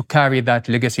want you to carry that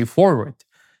legacy forward.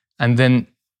 And then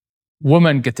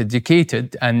women get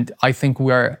educated, and I think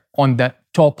we are on the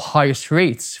top highest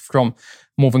rates from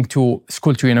moving to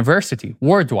school to university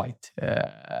worldwide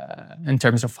in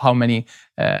terms of how many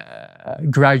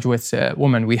graduates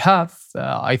women we have.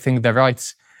 I think the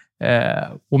rights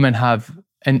women have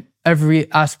in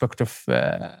every aspect of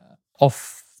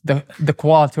the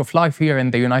quality of life here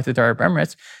in the United Arab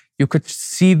Emirates. You could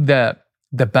see the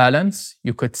balance.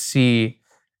 You could see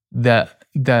the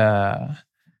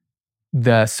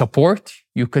support.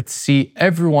 You could see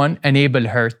everyone enable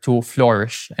her to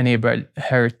flourish, enable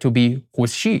her to be who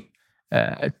is she,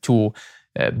 to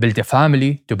build a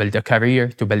family, to build a career,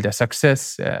 to build a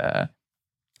success.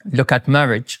 Look at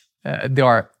marriage. There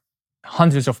are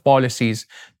hundreds of policies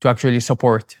to actually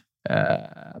support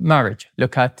marriage.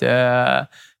 Look at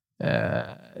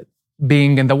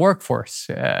being in the workforce.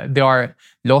 There are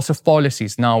lots of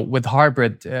policies now with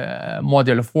hybrid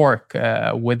model of work,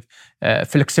 with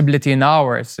flexibility in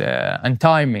hours and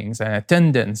timings and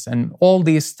attendance and all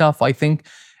these stuff. I think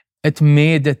it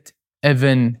made it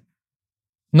even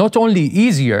not only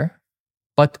easier,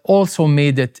 but also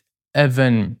made it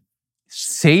even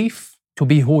safe to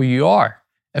be who you are.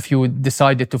 If you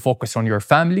decided to focus on your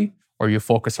family, or you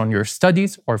focus on your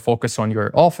studies, or focus on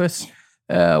your office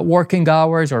working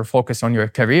hours, or focus on your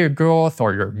career growth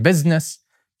or your business,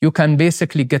 you can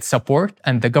basically get support,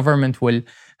 and the government will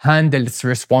handle its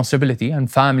responsibility, and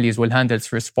families will handle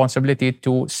its responsibility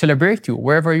to celebrate you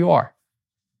wherever you are.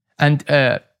 And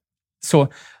so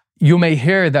you may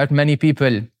hear that many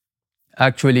people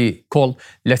actually call,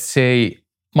 let's say,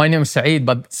 my name is Saeed,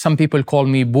 but some people call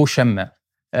me Bu Shamma,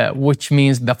 which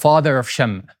means the father of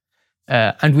Shamma.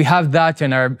 And we have that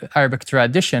in our Arabic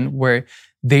tradition, where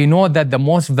they know that the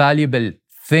most valuable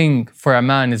thing for a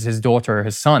man is his daughter or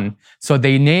his son. So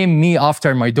they name me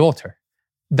after my daughter.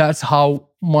 that's how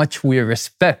much we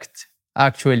respect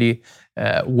actually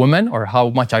women, or how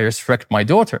much I respect my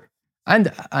daughter.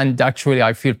 And actually,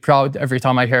 I feel proud every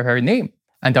time I hear her name.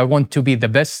 And I want to be the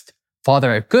best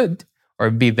father I could,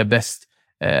 or be the best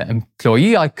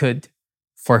employee I could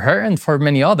for her and for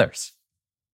many others.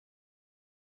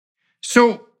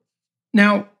 So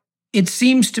now it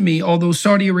seems to me, although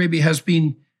Saudi Arabia has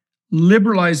been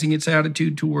liberalizing its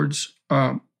attitude towards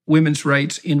women's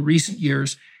rights in recent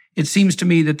years, it seems to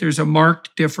me that there's a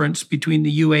marked difference between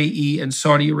the UAE and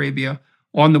Saudi Arabia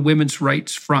on the women's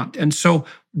rights front. And so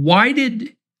why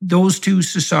did those two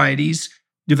societies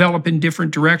develop in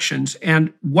different directions?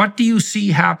 And what do you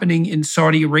see happening in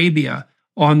Saudi Arabia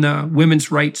on the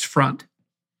women's rights front?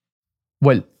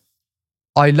 Well,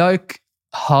 I like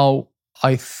how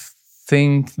I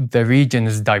think the region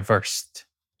is diverse.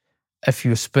 If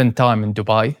you spend time in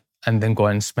Dubai and then go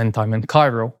and spend time in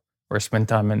Cairo, or spend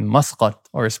time in Muscat,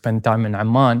 or spend time in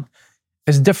Amman,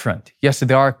 it's different. Yes,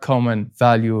 there are common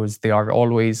values. There are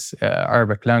always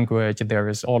Arabic language. There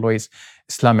is always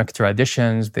Islamic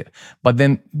traditions. But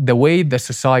then the way the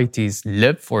societies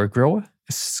live or grow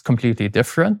is completely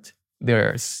different.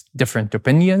 There's different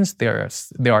opinions. There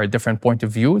are different point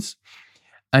of views.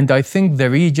 And I think the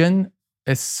region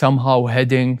is somehow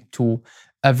heading to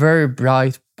a very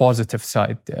bright, positive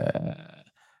side.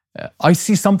 I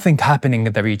see something happening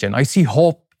in the region. I see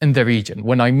hope in the region.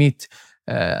 When I meet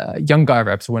young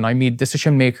Arabs, when I meet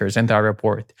decision makers in the Arab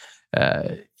world,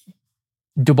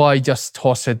 Dubai just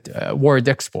hosted World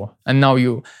Expo, and now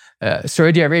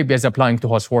Saudi Arabia is applying to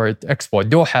host World Expo.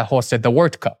 Doha hosted the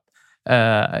World Cup.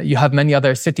 You have many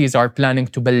other cities are planning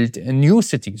to build new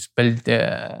cities, build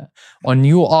on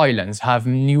new islands, have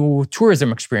new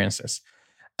tourism experiences.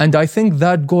 And I think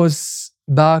that goes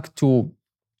back to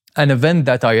an event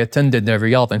that I attended in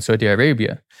Riyadh in Saudi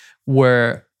Arabia,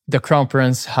 where the Crown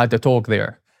Prince had a talk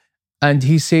there. And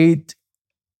he said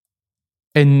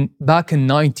back in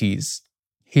 90s,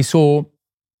 he saw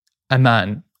a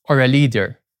man or a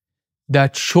leader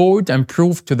that showed and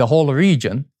proved to the whole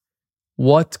region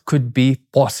what could be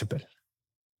possible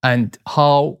and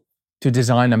how to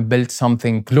design and build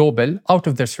something global out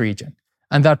of this region.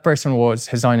 And that person was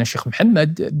His Highness Sheikh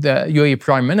Mohammed, the UAE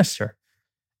Prime Minister.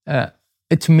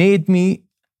 It made me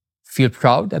feel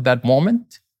proud at that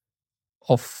moment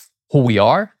of who we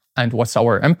are and what's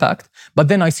our impact. But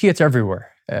then I see it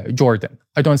everywhere, Jordan.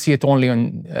 I don't see it only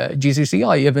on GCC.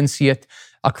 I even see it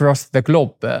across the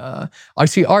globe. I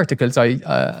see articles.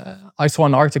 I saw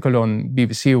an article on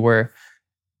BBC where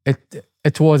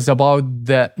it was about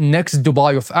the next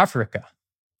Dubai of Africa.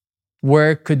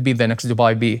 Where could be the next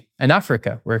Dubai be in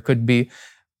Africa? Where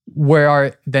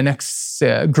are the next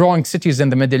growing cities in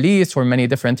the Middle East or many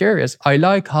different areas? I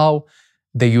like how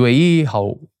the UAE,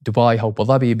 how Dubai, how Abu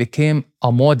Dhabi became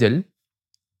a model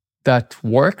that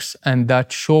works and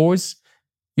that shows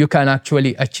you can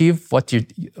actually achieve what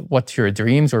your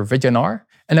dreams or vision are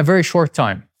in a very short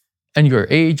time. In your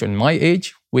age, in my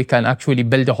age, we can actually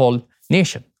build a whole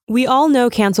nation. We all know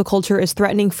cancel culture is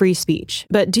threatening free speech,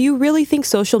 but do you really think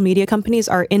social media companies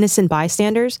are innocent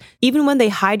bystanders, even when they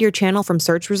hide your channel from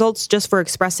search results just for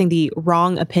expressing the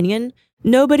wrong opinion?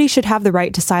 Nobody should have the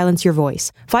right to silence your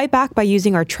voice. Fight back by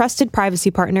using our trusted privacy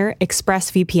partner,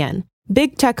 ExpressVPN.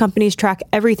 Big tech companies track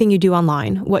everything you do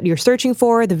online, what you're searching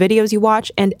for, the videos you watch,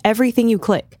 and everything you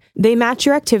click. They match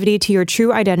your activity to your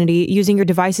true identity using your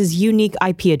device's unique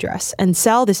IP address and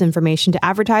sell this information to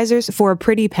advertisers for a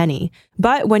pretty penny.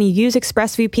 But when you use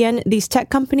ExpressVPN, these tech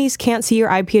companies can't see your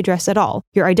IP address at all.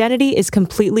 Your identity is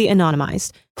completely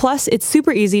anonymized. Plus, it's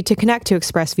super easy to connect to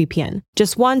ExpressVPN.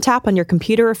 Just one tap on your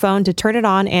computer or phone to turn it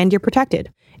on and you're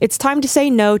protected. It's time to say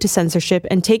no to censorship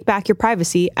and take back your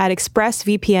privacy at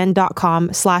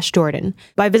expressvpn.com/Jordan.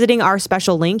 By visiting our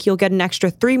special link, you'll get an extra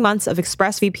 3 months of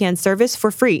ExpressVPN service for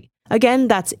free. Again,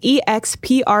 that's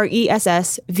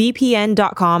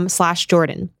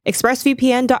expressvpn.com/Jordan.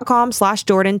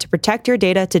 expressvpn.com/Jordan to protect your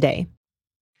data today.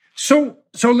 So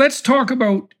let's talk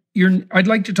about I'd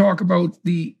like to talk about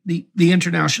the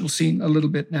international scene a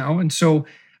little bit now. And so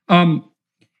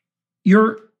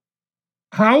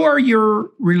how are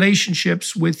your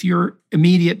relationships with your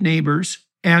immediate neighbors?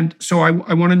 And so I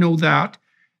want to know that.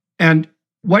 And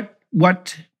what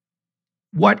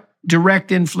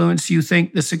direct influence you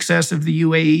think the success of the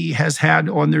UAE has had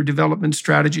on their development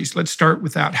strategies? Let's start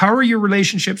with that. How are your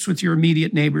relationships with your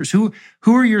immediate neighbors? Who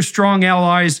are your strong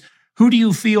allies? Who do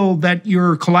you feel that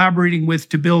you're collaborating with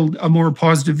to build a more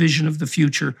positive vision of the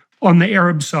future on the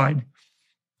Arab side?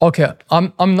 Okay,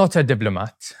 I'm not a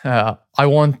diplomat. I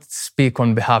won't speak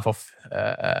on behalf of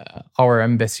our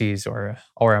embassies or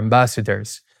our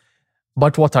ambassadors.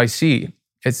 But what I see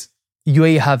is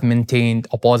UAE have maintained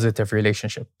a positive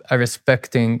relationship, a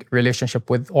respecting relationship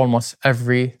with almost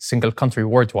every single country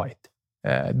worldwide.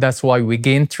 That's why we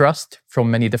gained trust from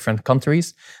many different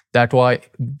countries. That's why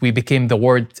we became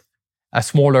a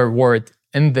smaller word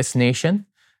in this nation.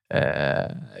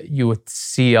 You would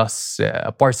see us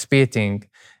participating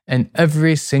in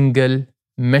every single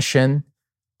mission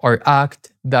or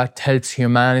act that helps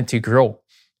humanity grow.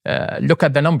 Look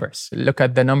at the numbers.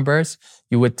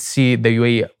 You would see the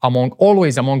UAE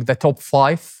always among the top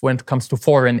 5 when it comes to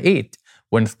foreign aid,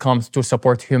 when it comes to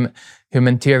support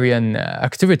humanitarian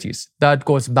activities. That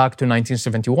goes back to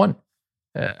 1971.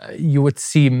 You would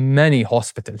see many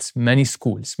hospitals, many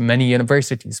schools, many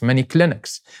universities, many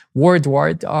clinics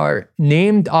worldwide are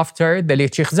named after the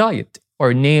late Sheikh Zayed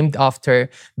or named after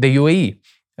the UAE.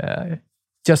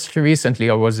 Just recently,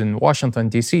 I was in Washington,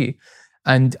 D.C.,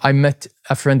 and I met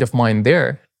a friend of mine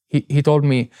there. He told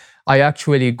me, I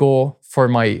actually go for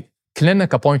my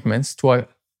clinic appointments to a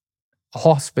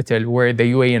hospital where the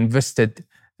UAE invested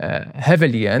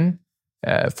heavily in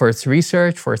for its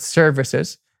research, for its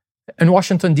services, in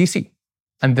Washington, D.C.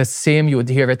 And the same, you would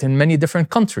hear it in many different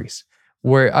countries,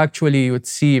 where actually you would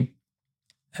see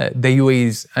the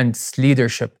UAE's and its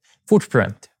leadership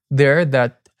footprint there,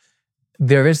 that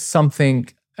there is something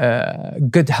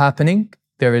good happening.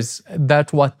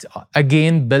 That what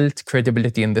again built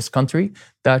credibility in this country.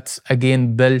 That's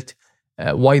again built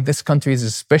why this country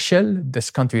is special.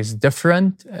 This country is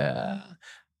different.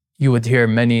 You would hear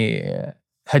many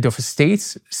head of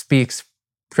states speaks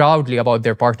proudly about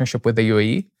their partnership with the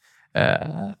UAE.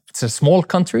 It's a small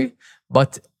country,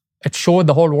 but it showed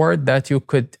the whole world that you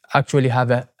could actually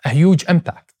have a huge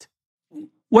impact.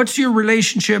 What's your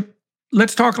relationship?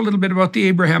 Let's talk a little bit about the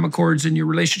Abraham Accords and your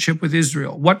relationship with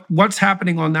Israel. What's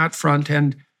happening on that front,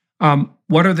 and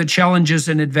what are the challenges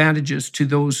and advantages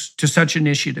to such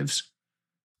initiatives?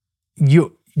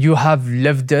 You have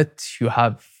lived it. You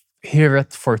have heard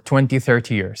it for 20,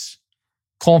 30 years.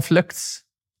 Conflicts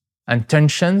and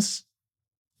tensions,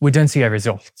 we didn't see a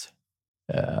result.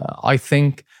 I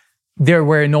think there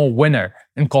were no winner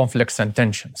in conflicts and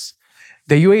tensions.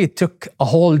 The UAE took a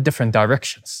whole different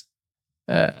directions.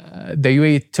 The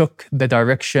UAE took the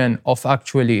direction of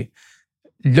actually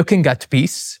looking at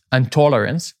peace and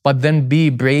tolerance, but then be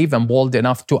brave and bold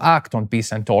enough to act on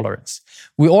peace and tolerance.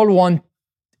 We all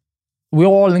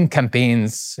in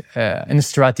campaigns, in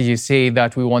strategies say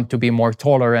that we want to be more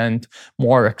tolerant,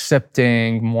 more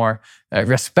accepting, more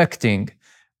respecting.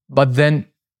 But then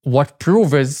what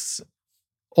proves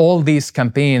all these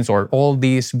campaigns or all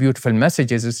these beautiful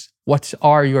messages is what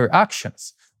are your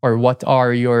actions or what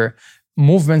are your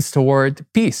movements toward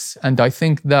peace. And I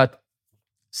think that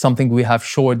something we have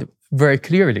showed very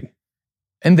clearly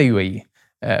in the UAE,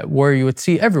 where you would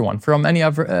see everyone from any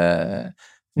other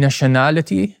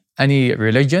nationality, any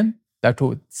religion, that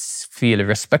would feel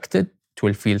respected,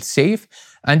 will feel safe,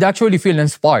 and actually feel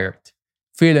inspired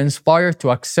to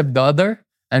accept the other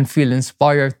and feel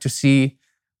inspired to see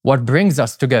what brings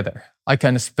us together. I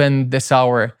can spend this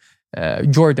hour,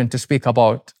 Jordan, to speak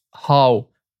about how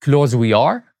close we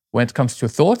are when it comes to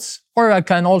thoughts, or I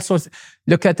can also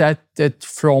look at it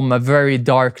from a very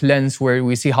dark lens where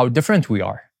we see how different we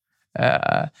are.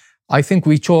 I think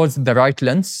we chose the right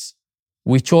lens.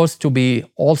 We chose to be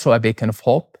also a beacon of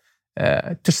hope,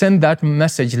 to send that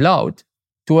message loud,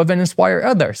 to even inspire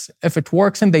others. If it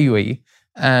works in the UAE,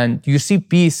 and you see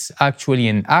peace actually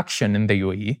in action in the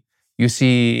UAE, you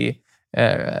see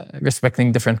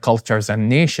respecting different cultures and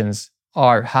nations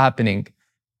are happening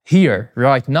here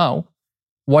right now,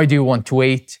 why do you want to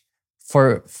wait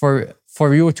for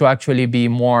you to actually be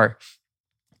more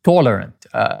tolerant?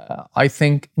 I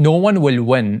think no one will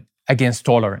win against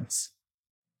tolerance.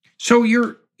 So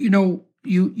you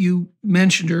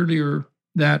mentioned earlier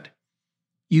that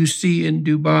you see in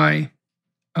Dubai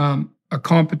a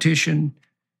competition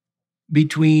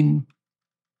between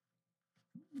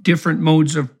different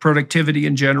modes of productivity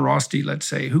and generosity. Let's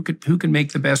say who can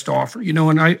make the best offer.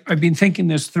 And I've been thinking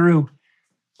this through.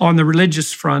 On the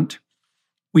religious front,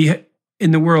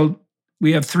 in the world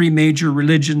we have 3 major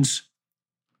religions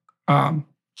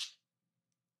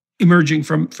emerging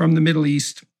from the Middle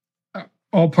East,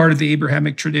 all part of the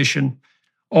Abrahamic tradition,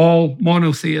 all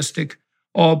monotheistic,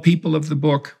 all people of the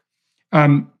book,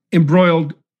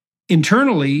 embroiled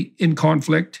internally in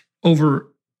conflict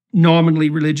over nominally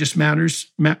religious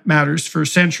matters for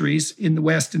centuries in the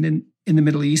West and in the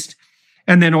Middle East,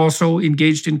 and then also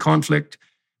engaged in conflict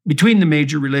between the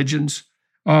major religions.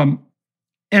 And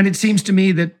it seems to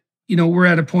me that we're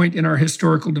at a point in our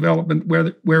historical development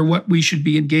where what we should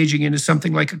be engaging in is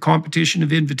something like a competition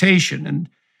of invitation. And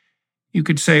you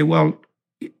could say, well,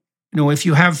 if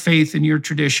you have faith in your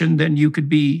tradition, then you could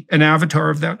be an avatar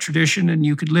of that tradition and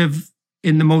you could live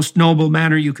in the most noble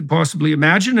manner you could possibly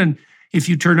imagine. And if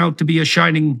you turn out to be a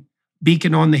shining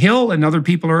beacon on the hill and other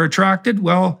people are attracted,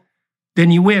 well,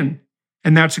 then you win.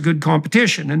 And that's a good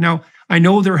competition. And now I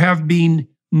know there have been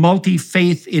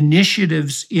multi-faith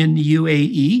initiatives in the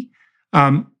UAE.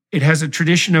 It has a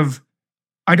tradition of,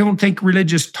 I don't think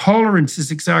religious tolerance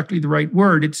is exactly the right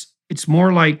word. It's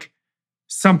more like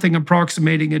something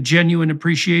approximating a genuine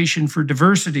appreciation for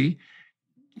diversity.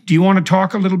 Do you want to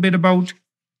talk a little bit about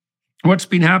what's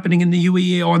been happening in the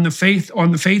UAE on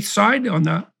the faith side,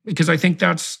 because I think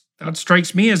that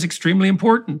strikes me as extremely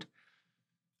important.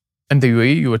 In the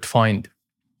UAE, you would find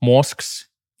mosques,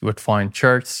 you would find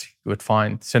churches, you would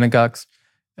find synagogues.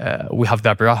 We have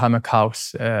the Abrahamic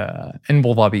house in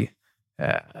Abu Dhabi.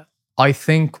 I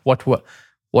think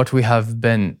what we have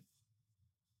been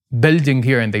building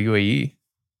here in the UAE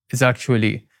is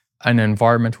actually an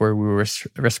environment where we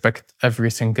respect every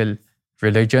single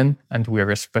religion and we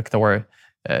respect our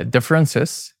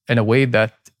differences in a way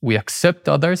that we accept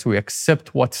others, we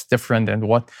accept what's different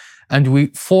and we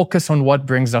focus on what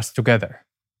brings us together.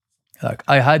 Like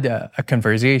I had a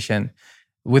conversation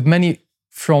with many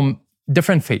from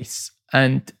different faiths,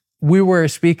 and we were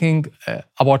speaking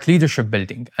about leadership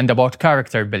building and about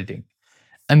character building.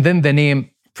 And then the name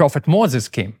Prophet Moses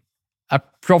came, a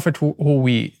prophet who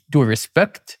we do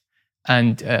respect.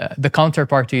 And the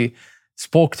counterparty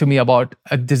spoke to me about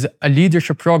a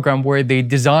leadership program where they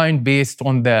designed based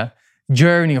on the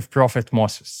journey of Prophet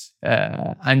Moses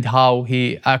and how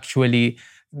he actually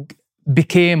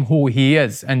became who he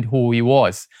is and who he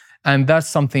was. And that's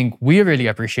something we really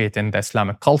appreciate in the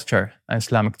Islamic culture and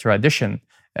Islamic tradition,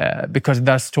 because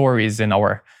that story is in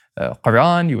our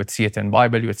Quran, you would see it in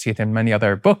Bible, you would see it in many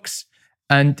other books.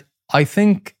 And I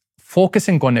think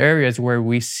focusing on areas where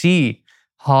we see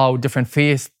how different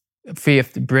faith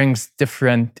brings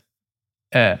different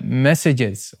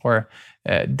messages or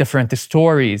different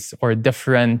stories or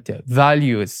different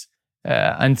values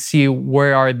and see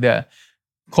where are the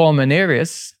common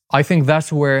areas, I think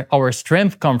that's where our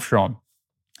strength comes from.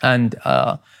 And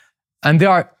there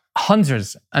are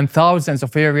hundreds and thousands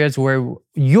of areas where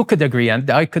you could agree and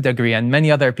I could agree and many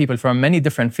other people from many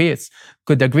different faiths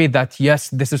could agree that yes,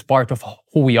 this is part of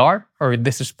who we are, or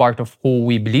this is part of who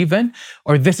we believe in,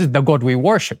 or this is the God we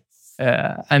worship.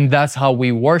 And that's how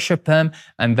we worship him,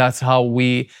 and that's how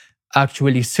we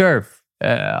actually serve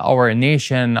our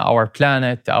nation, our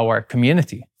planet, our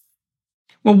community.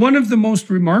 Well, one of the most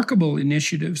remarkable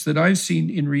initiatives that I've seen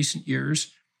in recent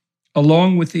years,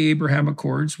 along with the Abraham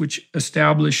Accords, which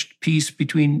established peace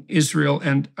between Israel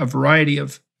and a variety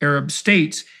of Arab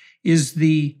states, is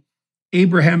the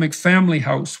Abrahamic Family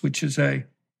House, which is a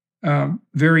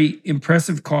very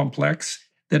impressive complex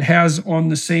that has on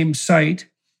the same site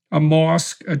a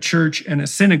mosque, a church, and a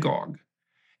synagogue.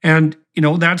 And,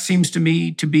 that seems to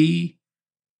me to be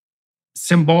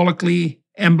symbolically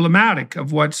emblematic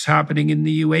of what's happening in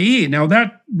the UAE. Now,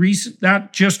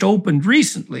 that just opened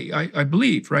recently, I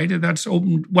believe, right? That's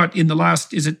opened, in the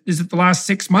last, is it the last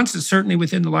 6 months? It's certainly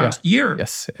within the last year.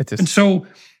 Yes, it is. And so,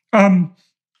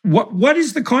 what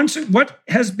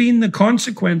has been the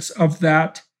consequence of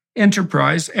that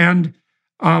enterprise, and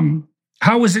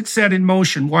how was it set in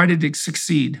motion? Why did it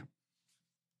succeed?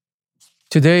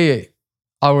 Today,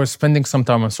 I was spending some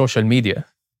time on social media,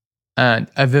 and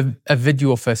a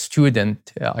video of a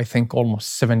student, I think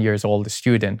almost 7 years old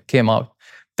student, came out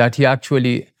that he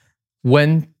actually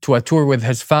went to a tour with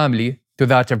his family to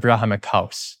that Abrahamic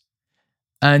house.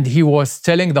 And he was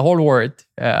telling the whole world,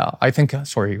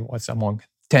 he was among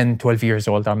 10, 12 years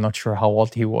old. I'm not sure how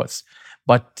old he was.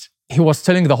 But he was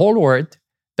telling the whole world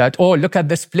that, oh, look at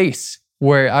this place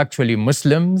where actually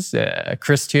Muslims,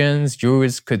 Christians,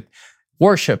 Jews could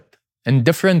worship in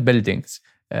different buildings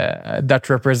that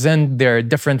represent their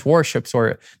different worships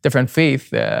or different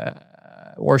faith,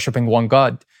 worshiping one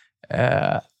God,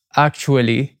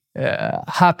 actually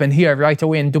happen here right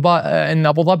away in Dubai, in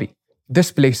Abu Dhabi.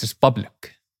 This place is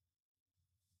public.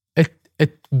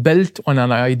 It built on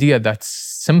an idea that's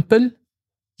simple,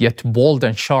 yet bold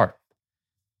and sharp.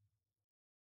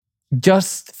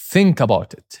 Just think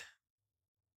about it.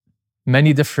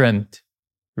 Many different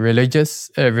religions,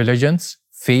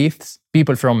 faiths,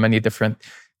 people from many different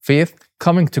faiths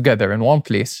coming together in one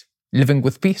place, living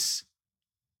with peace.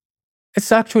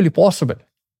 It's actually possible.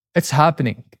 It's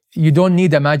happening. You don't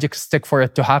need a magic stick for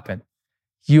it to happen.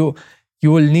 You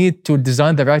will need to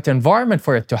design the right environment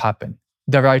for it to happen.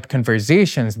 The right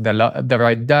conversations, the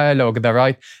right dialogue, the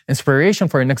right inspiration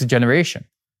for the next generation.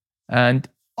 And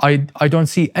I don't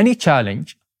see any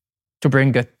challenge to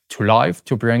bring it to life,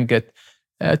 to bring it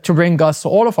to bring us,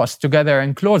 all of us, together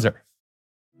and closer.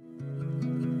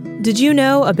 Did you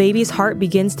know a baby's heart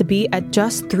begins to beat at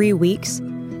just 3 weeks?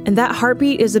 And that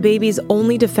heartbeat is a baby's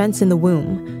only defense in the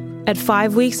womb. At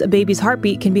 5 weeks, a baby's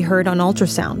heartbeat can be heard on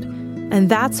ultrasound. And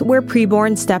that's where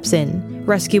Preborn steps in,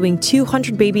 rescuing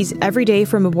 200 babies every day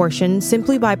from abortion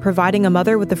simply by providing a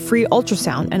mother with a free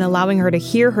ultrasound and allowing her to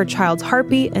hear her child's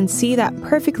heartbeat and see that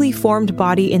perfectly formed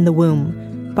body in the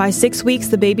womb. By 6 weeks,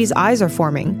 the baby's eyes are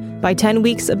forming. By 10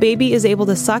 weeks, a baby is able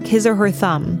to suck his or her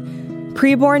thumb.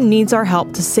 Preborn needs our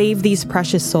help to save these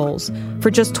precious souls.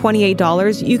 For just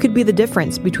 $28, you could be the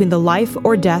difference between the life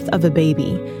or death of a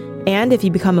baby. And if you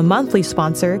become a monthly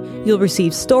sponsor, you'll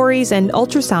receive stories and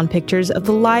ultrasound pictures of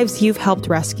the lives you've helped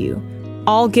rescue.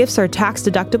 All gifts are tax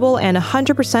deductible and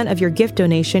 100% of your gift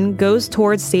donation goes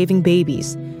towards saving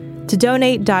babies. To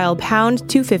donate, dial pound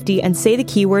 250 and say the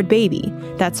keyword baby.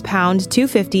 That's pound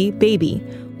 250 baby.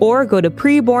 Or go to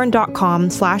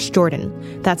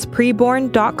preborn.com/Jordan. That's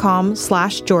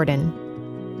preborn.com/Jordan.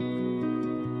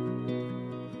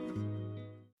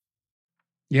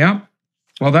 Yeah.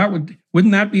 Well,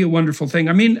 wouldn't that be a wonderful thing?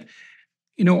 I mean,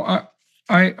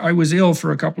 I was ill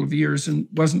for a couple of years and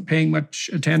wasn't paying much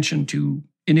attention to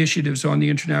initiatives on the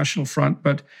international front.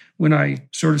 But when I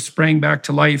sort of sprang back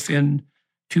to life in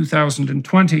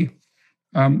 2020,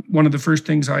 one of the first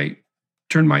things I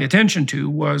turned my attention to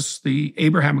was the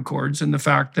Abraham Accords and the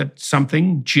fact that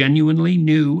something genuinely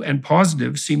new and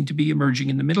positive seemed to be emerging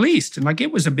in the Middle East. And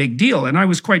it was a big deal. And I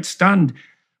was quite stunned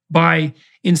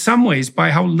in some ways,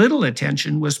 by how little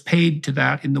attention was paid to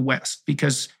that in the West,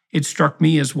 because it struck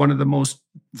me as one of the most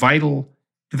vital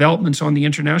developments on the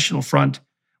international front.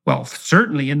 Well,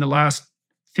 certainly in the last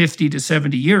 50 to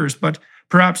 70 years, but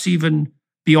perhaps even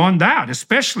beyond that,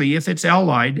 especially if it's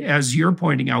allied, as you're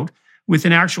pointing out, with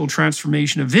an actual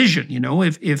transformation of vision.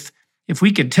 If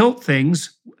we could tilt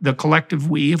things, the collective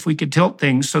we, if we could tilt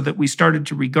things so that we started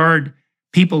to regard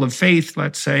people of faith,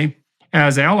 let's say,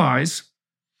 as allies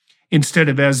instead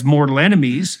of as mortal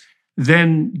enemies,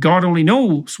 then God only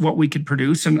knows what we could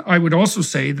produce. And I would also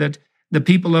say that the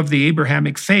people of the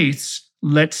Abrahamic faiths,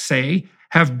 let's say,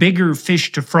 have bigger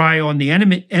fish to fry on the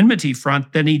enmity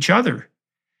front than each other.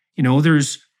 And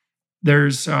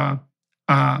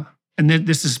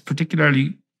this is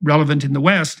particularly relevant in the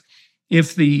West.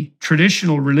 If the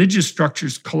traditional religious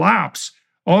structures collapse,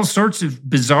 all sorts of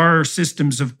bizarre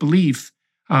systems of belief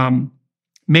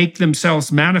make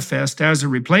themselves manifest as a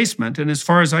replacement. And as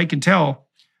far as I can tell,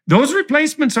 those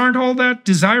replacements aren't all that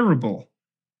desirable.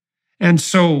 And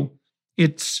so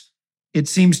it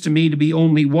seems to me to be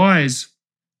only wise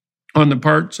on the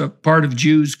part of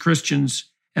Jews, Christians,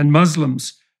 and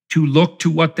Muslims to look to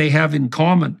what they have in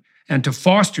common and to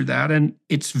foster that. And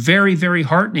it's very, very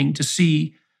heartening to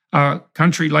see a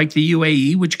country like the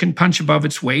UAE, which can punch above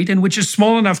its weight and which is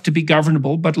small enough to be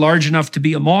governable, but large enough to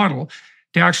be a model,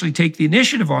 to actually take the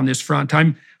initiative on this front.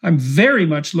 I'm very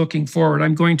much looking forward.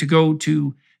 I'm going to go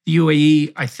to the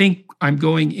UAE. I think I'm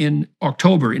going in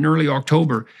early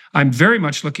October. I'm very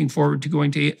much looking forward to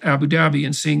going to Abu Dhabi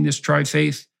and seeing this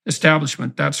tri-faith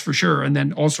establishment, that's for sure. And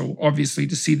then also, obviously,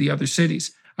 to see the other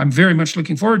cities. I'm very much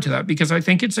looking forward to that because I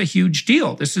think it's a huge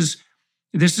deal. This is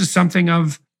something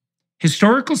of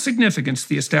historical significance,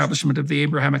 the establishment of the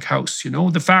Abrahamic house.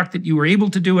 The fact that you were able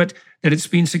to do it, that it's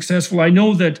been successful. I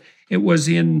know that it was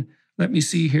in, let me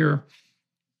see here,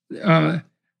 the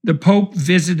Pope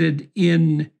visited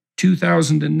in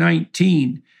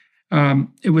 2019.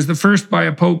 It was the first by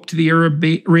a Pope to the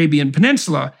Arabian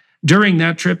Peninsula. During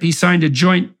that trip, he signed a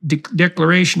joint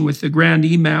declaration with the Grand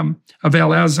Imam of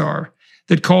Al-Azhar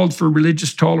that called for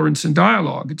religious tolerance and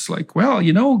dialogue. It's like, well,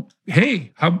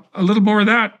 hey, a little more of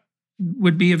that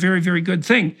would be a very, very good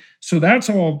thing. So that's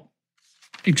all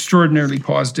extraordinarily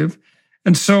positive.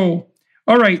 And so,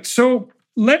 all right, so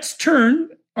let's turn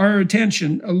our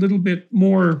attention a little bit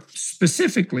more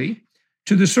specifically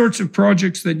to the sorts of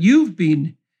projects that you've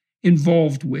been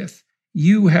involved with.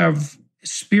 You have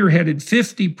spearheaded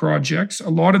 50 projects, a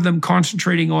lot of them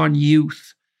concentrating on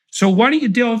youth. So why don't you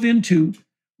delve into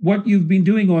what you've been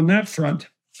doing on that front?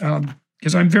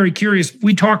 Because I'm very curious.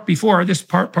 We talked before, this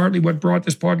partly what brought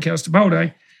this podcast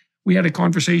about. We had a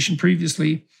conversation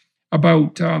previously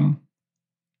about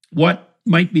what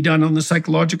might be done on the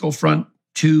psychological front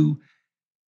to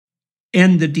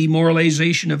end the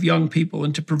demoralization of young people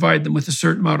and to provide them with a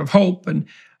certain amount of hope. And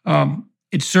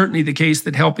it's certainly the case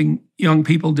that helping young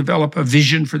people develop a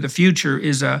vision for the future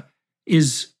is an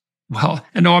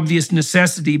obvious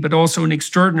necessity, but also an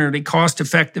extraordinarily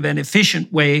cost-effective and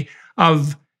efficient way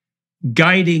of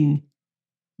guiding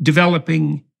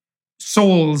developing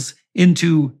souls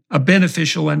into a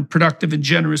beneficial and productive and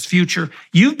generous future.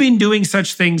 You've been doing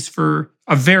such things for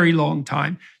a very long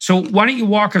time. So why don't you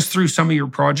walk us through some of your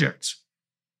projects?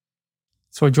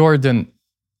 So Jordan,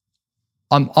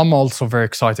 I'm also very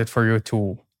excited for you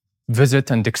to visit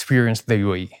and experience the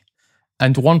UAE.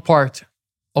 And one part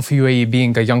of UAE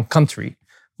being a young country,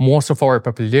 most of our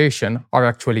population are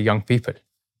actually young people.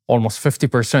 Almost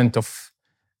 50% of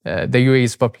the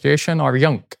UAE's population are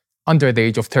young, under the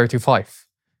age of 35.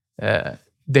 The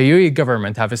UAE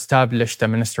government have established a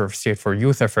Minister of State for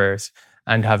Youth Affairs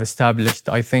and have established,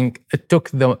 I think, it took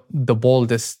the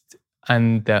boldest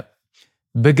and the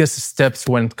biggest steps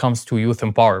when it comes to youth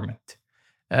empowerment.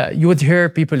 You would hear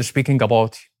people speaking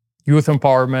about youth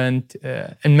empowerment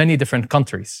in many different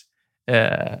countries,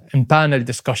 in panel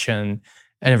discussion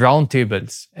and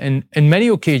roundtables. In many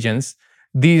occasions,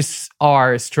 these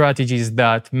are strategies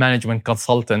that management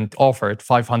consultant offered,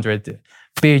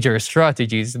 500-pager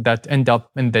strategies that end up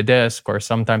in the desk or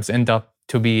sometimes end up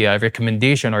to be a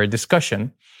recommendation or a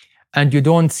discussion. And you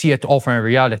don't see it often in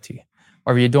reality,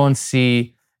 or you don't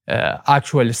see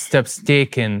actual steps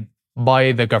taken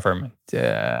by the government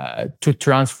to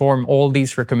transform all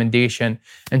these recommendations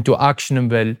into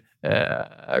actionable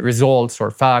results or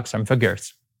facts and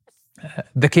figures.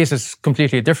 The case is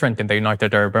completely different in the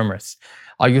United Arab Emirates.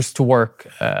 I used to work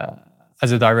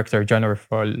as a Director General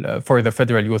for the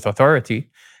Federal Youth Authority.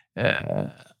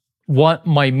 What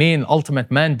my main ultimate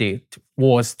mandate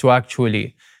was to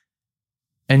actually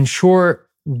ensure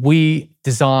we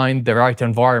design the right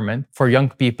environment for young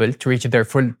people to reach their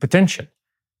full potential.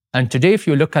 And today, if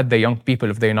you look at the young people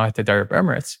of the United Arab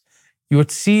Emirates, you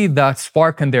would see that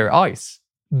spark in their eyes.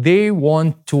 They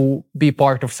want to be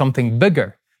part of something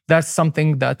bigger. That's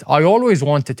something that I always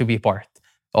wanted to be part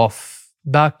of.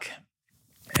 Back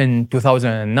in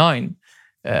 2009,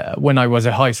 when I was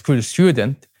a high school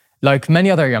student, like many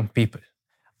other young people,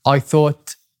 I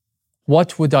thought,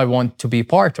 what would I want to be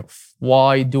part of?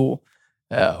 Where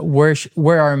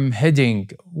I'm heading?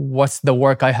 What's the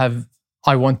work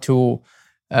I want to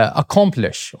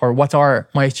accomplish, or what are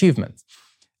my achievements?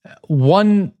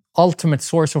 One ultimate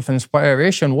source of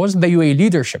inspiration was the UAE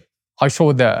leadership. I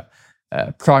saw the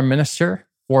Prime Minister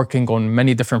working on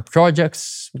many different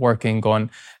projects, working on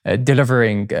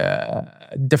delivering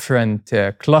different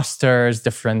clusters,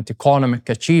 different economic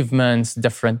achievements,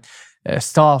 different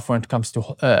stuff when it comes to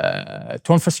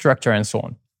infrastructure and so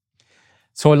on.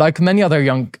 So like many other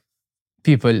young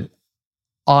people,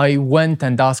 I went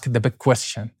and asked the big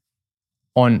question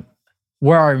on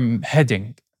where I'm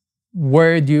heading.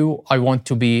 Where do I want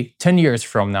to be 10 years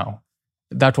from now?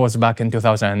 That was back in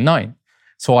 2009.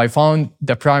 So I found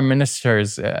the Prime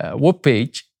Minister's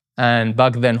webpage, and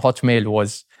back then Hotmail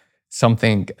was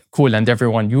something cool and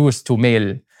everyone used to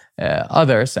mail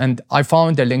others. And I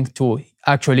found a link to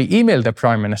actually email the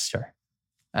Prime Minister.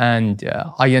 And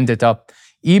I ended up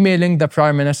emailing the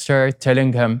Prime Minister,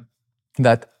 telling him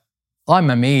that I'm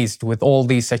amazed with all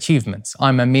these achievements.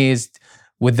 I'm amazed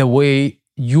with the way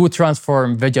you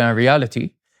transform vision and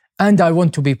reality. And I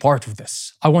want to be part of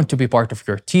this. I want to be part of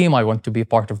your team. I want to be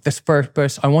part of this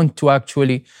purpose. I want to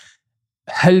actually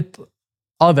help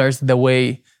others the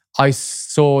way I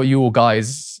saw you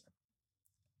guys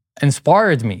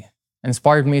inspired me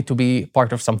to be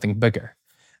part of something bigger.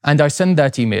 And I sent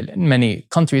that email. In many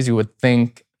countries, you would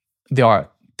think there are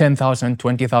 10,000,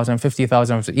 20,000,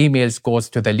 50,000 emails goes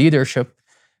to the leadership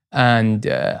and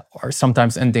or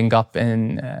sometimes ending up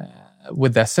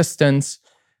with the assistants.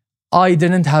 I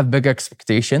didn't have big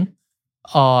expectation.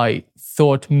 I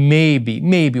thought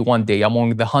maybe one day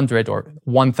among the 100 or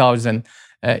 1,000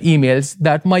 emails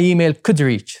that my email could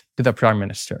reach to the Prime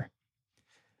Minister.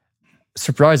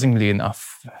 Surprisingly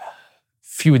enough, a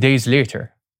few days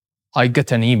later, I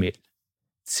get an email. It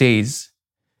says,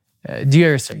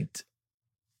 "Dear Saeed,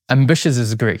 ambitious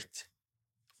is great.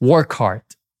 Work hard.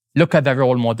 Look at the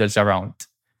role models around.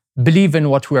 Believe in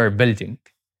what we are building.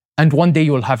 And one day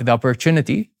you'll have the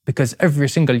opportunity, because every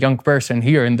single young person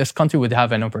here in this country would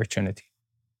have an opportunity."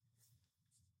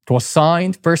 It was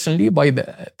signed personally by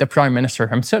the Prime Minister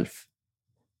himself.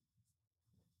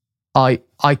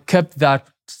 I kept that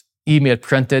email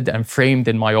printed and framed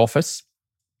in my office.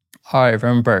 I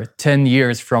remember 10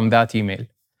 years from that email.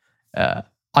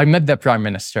 I met the Prime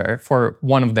Minister for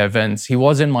one of the events. He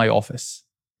was in my office.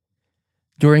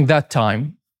 During that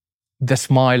time, the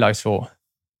smile I saw,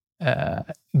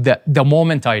 the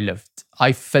moment I lived,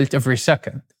 I felt every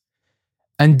second.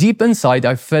 And deep inside,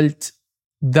 I felt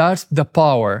that's the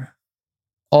power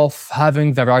of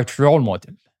having the right role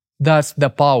model. That's the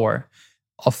power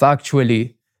of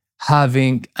actually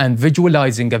having and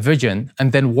visualizing a vision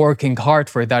and then working hard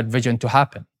for that vision to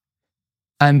happen.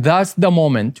 And that's the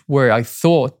moment where I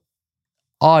thought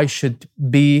I should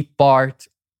be part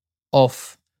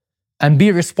of and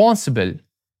be responsible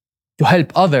to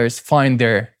help others find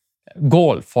their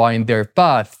goal, find their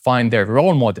path, find their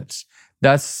role models.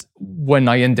 That's when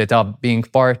I ended up being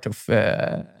part of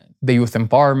the youth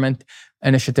empowerment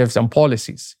initiatives and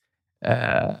policies.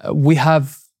 We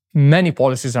have many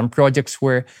policies and projects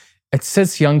where it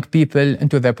sets young people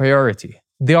into their priority.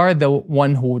 They are the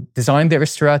one who design their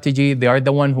strategy. They are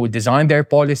the one who design their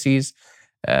policies.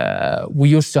 We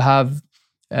used to have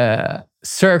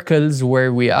circles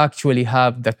where we actually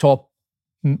have the top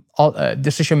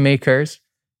decision makers,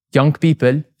 young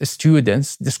people,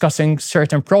 students, discussing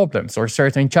certain problems or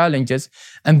certain challenges,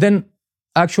 and then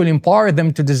actually empower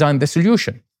them to design the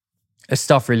solution.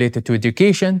 Stuff related to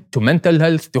education, to mental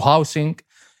health, to housing.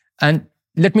 And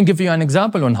let me give you an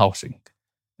example on housing.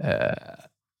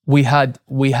 We had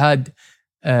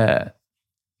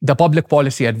the public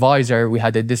policy advisor, we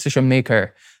had a decision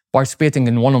maker participating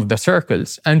in one of the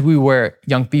circles, and we were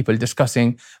young people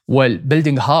discussing, well,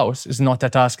 building a house is not a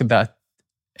task that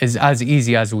is as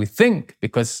easy as we think,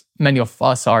 because many of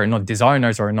us are not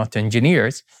designers or not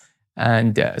engineers.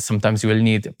 And sometimes you will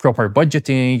need proper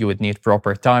budgeting, you would need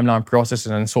proper timeline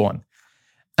processes and so on.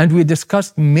 And we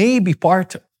discussed maybe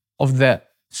part of the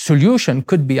solution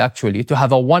could be actually to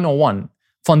have a 101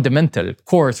 fundamental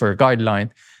course or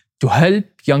guideline to help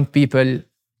young people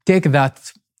take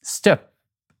that step.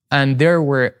 And there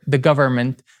were the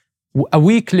government, a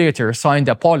week later, signed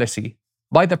a policy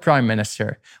by the Prime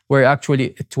Minister where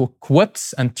actually it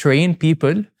equips and train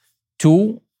people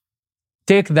to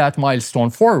take that milestone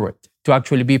forward, to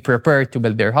actually be prepared to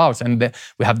build their house. And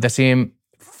we have the same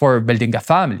for building a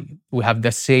family. We have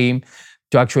the same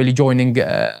to actually joining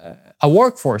a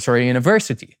workforce or a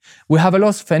university. We have a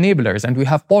lot of enablers and we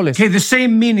have policies. Okay, the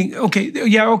same meaning. Okay,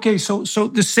 yeah, okay. So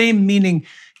the same meaning.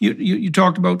 You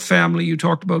talked about family. You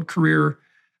talked about career.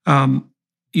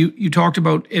 You talked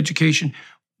about education.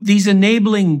 These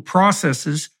enabling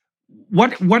processes.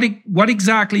 What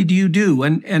exactly do you do,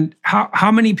 and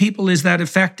how many people is that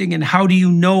affecting, and how do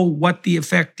you know what the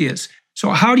effect is? So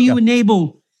how do you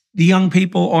enable the young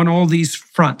people on all these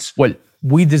fronts? Well,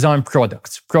 we design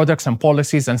products and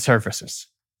policies and services.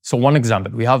 So one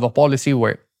example, we have a policy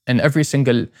where in every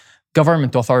single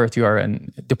government authority or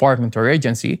in department or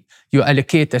agency, you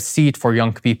allocate a seat for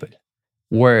young people,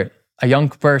 where a young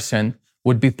person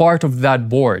would be part of that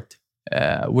board,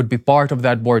 would be part of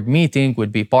that board meeting,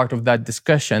 would be part of that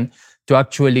discussion to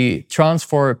actually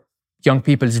transfer young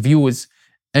people's views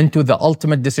into the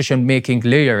ultimate decision-making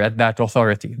layer at that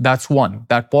authority. That's one.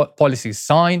 That policy is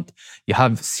signed. You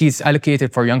have seats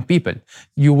allocated for young people.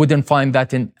 You wouldn't find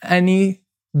that in any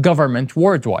government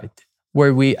worldwide,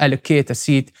 where we allocate a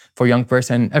seat for young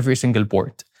person in every single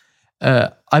board.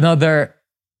 Another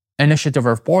initiative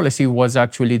or policy was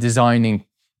actually designing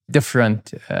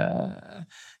different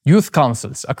youth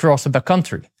councils across the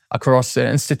country, across the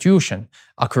institution,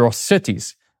 across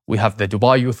cities. We have the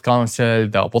Dubai Youth Council,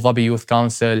 the Abu Dhabi Youth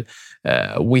Council.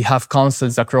 We have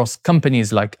councils across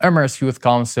companies like Emirates Youth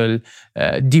Council,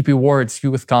 DP World's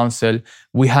Youth Council.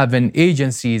 We have in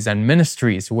agencies and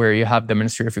ministries where you have the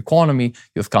Ministry of Economy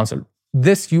Youth Council.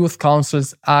 This youth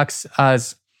councils acts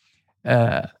as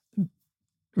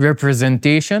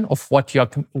representation of what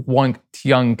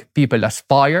young people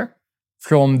aspire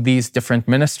from these different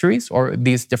ministries or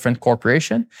these different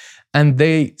corporations, and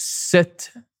they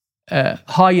sit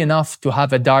high enough to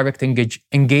have a direct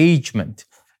engagement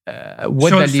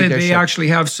with the leadership. They actually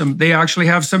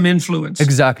have some influence.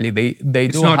 Exactly.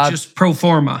 It's not just pro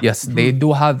forma. Yes, they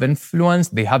do have influence.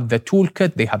 They have the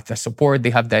toolkit. They have the support.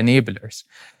 They have the enablers.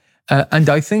 And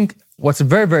I think what's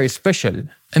very, very special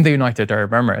in the United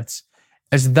Arab Emirates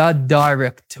is that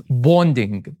direct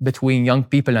bonding between young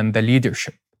people and the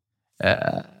leadership.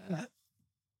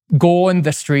 Go in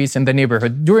the streets in the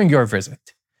neighborhood during your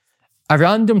visit. A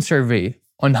random survey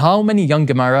on how many young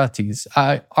Emiratis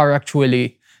are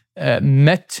actually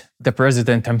met the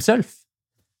president himself.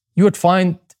 You would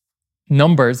find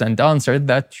numbers and answers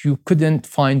that you couldn't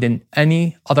find in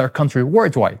any other country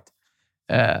worldwide.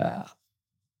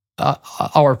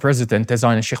 Our president,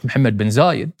 designer Sheikh Mohammed bin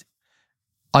Zayed,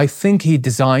 I think he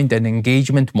designed an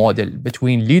engagement model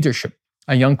between leadership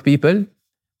and young people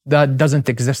that doesn't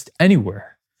exist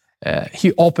anywhere.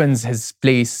 He opens his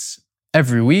place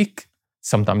every week,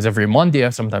 sometimes every Monday,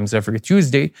 sometimes every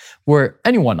Tuesday, where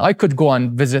I could go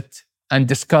and visit and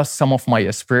discuss some of my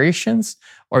aspirations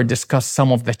or discuss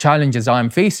some of the challenges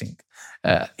I'm facing.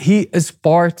 He is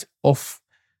part of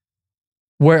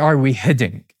where are we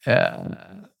heading.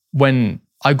 When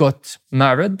I got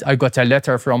married, I got a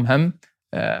letter from him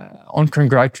on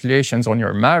congratulations on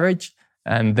your marriage.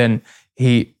 And then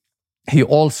he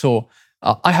also,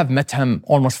 I have met him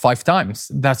almost 5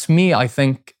 times. That's me. I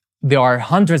think there are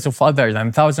hundreds of others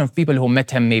and thousands of people who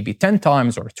met him maybe 10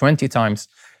 times or 20 times.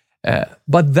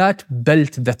 But that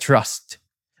built the trust.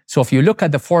 So if you look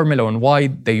at the formula on why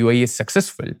the UAE is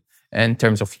successful in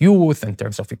terms of youth, in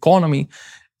terms of economy,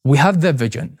 we have the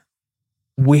vision.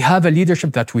 We have a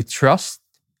leadership that we trust,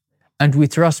 and we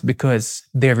trust because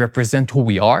they represent who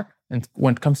we are and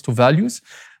when it comes to values,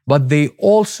 but they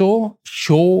also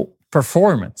show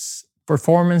performance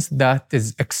that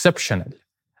is exceptional.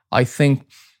 I think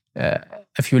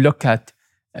if you look at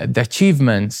the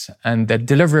achievements and the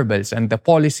deliverables and the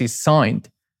policies signed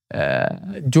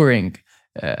during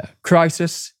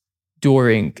crisis,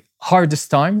 during hardest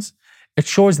times, it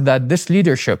shows that this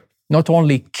leadership not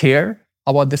only care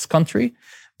about this country,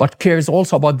 but cares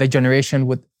also about the generation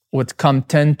would come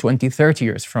 10, 20, 30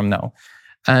 years from now.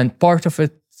 And part of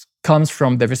it comes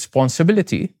from the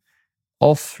responsibility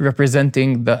of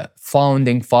representing the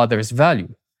founding fathers'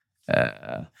 value.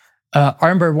 I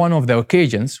remember one of the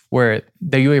occasions where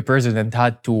the UAE president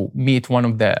had to meet one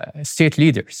of the state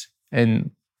leaders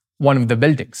in one of the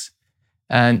buildings.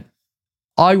 And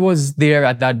I was there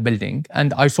at that building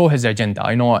and I saw his agenda.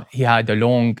 I know he had a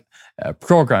long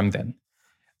program then.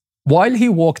 While he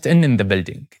walked in the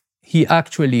building, he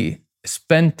actually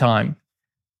spent time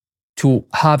to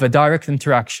have a direct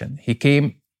interaction. He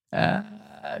came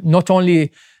not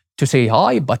only to say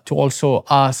hi, but to also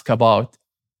ask about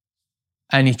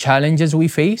any challenges we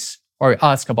face or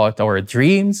ask about our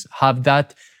dreams, have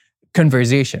that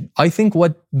conversation. I think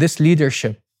what this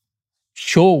leadership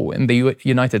show in the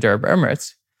United Arab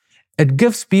Emirates, it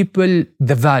gives people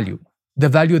the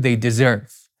value they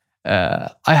deserve. I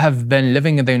have been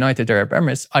living in the United Arab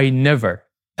Emirates. I never,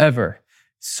 ever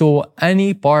saw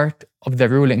any part of the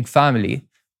ruling family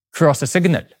cross a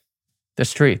signal, the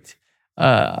street.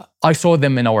 I saw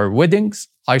them in our weddings.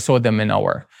 I saw them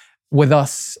with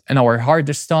us in our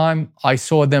hardest time. I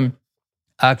saw them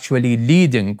actually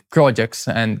leading projects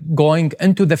and going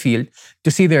into the field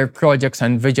to see their projects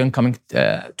and vision coming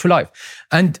to life.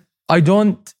 And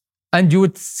you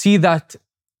would see that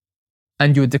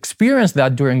and you would experience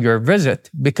that during your visit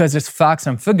because it's facts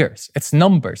and figures, it's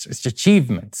numbers, it's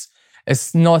achievements.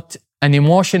 It's not an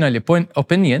emotional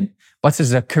opinion, but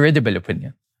it's a credible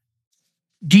opinion.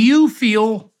 Do you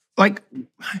feel like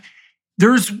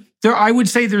I would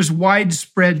say there's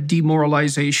widespread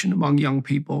demoralization among young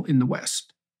people in the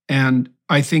West. And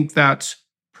I think that's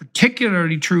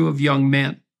particularly true of young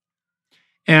men.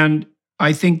 And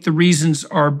I think the reasons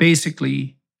are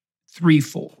basically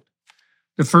threefold.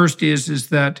 The first is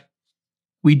that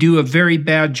we do a very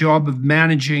bad job of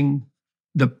managing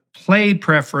the play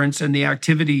preference and the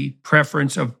activity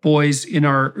preference of boys in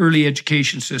our early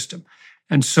education system.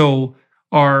 And so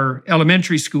our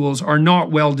elementary schools are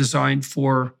not well designed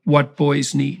for what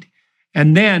boys need.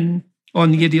 And then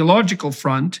on the ideological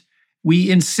front,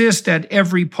 we insist at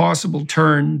every possible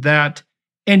turn that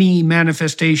any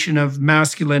manifestation of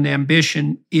masculine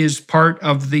ambition is part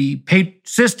of the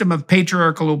system of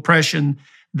patriarchal oppression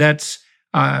that's,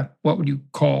 what would you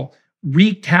call,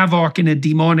 wreaked havoc in a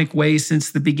demonic way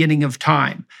since the beginning of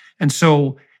time. And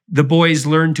so the boys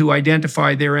learn to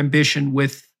identify their ambition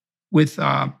with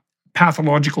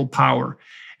pathological power.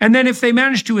 And then if they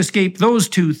manage to escape those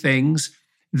two things,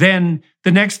 then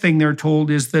the next thing they're told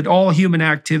is that all human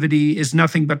activity is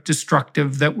nothing but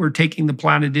destructive, that we're taking the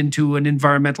planet into an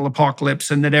environmental apocalypse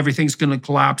and that everything's going to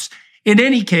collapse in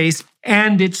any case,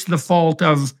 and it's the fault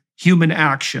of human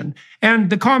action. And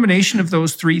the combination of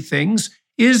those three things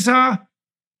is, you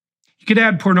could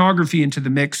add pornography into the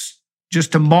mix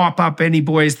just to mop up any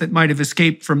boys that might have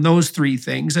escaped from those three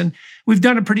things. And we've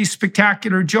done a pretty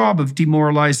spectacular job of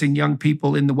demoralizing young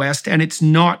people in the West, and it's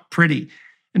not pretty.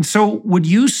 And so would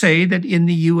you say that in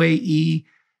the UAE,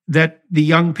 that the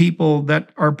young people that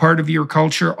are part of your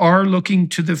culture are looking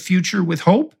to the future with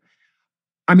hope?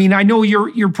 I mean, I know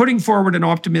you're putting forward an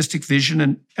optimistic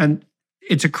vision, and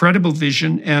it's a credible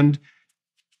vision, and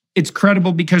it's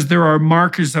credible because there are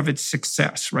markers of its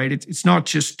success, right? It's not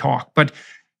just talk, but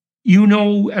you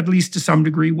know, at least to some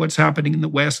degree, what's happening in the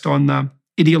West on the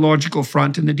ideological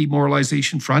front and the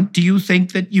demoralization front. Do you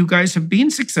think that you guys have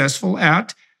been successful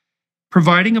at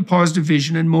providing a positive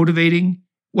vision and motivating,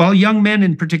 well, young men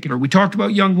in particular? We talked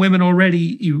about young women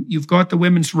already. You've got the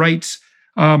women's rights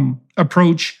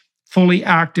approach fully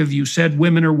active. You said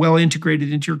women are well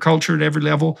integrated into your culture at every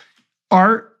level.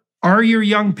 Are your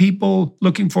young people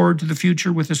looking forward to the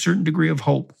future with a certain degree of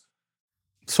hope?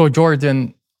 So,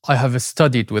 Jordan, I have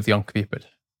studied with young people,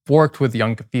 worked with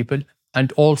young people,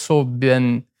 and also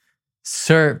been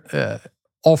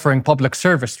offering public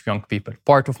service to young people.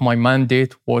 Part of my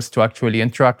mandate was to actually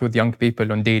interact with young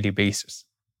people on a daily basis.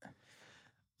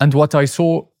 And what I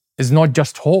saw is not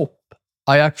just hope.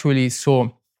 I actually saw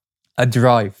a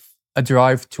drive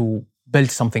to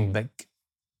build something big,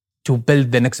 to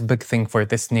build the next big thing for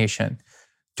this nation,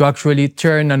 to actually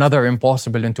turn another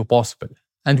impossible into possible.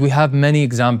 And we have many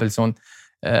examples on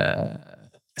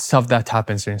stuff that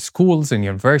happens in schools and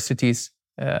universities.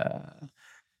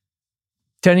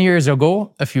 10 years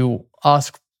ago, if you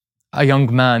ask a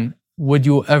young man, would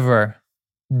you ever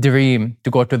dream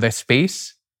to go to the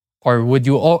space? Or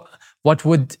what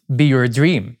would be your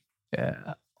dream?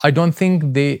 I don't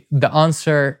think the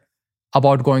answer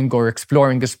about going or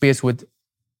exploring the space would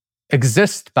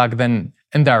exist back then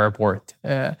in the Arab world.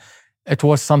 It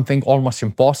was something almost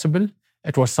impossible.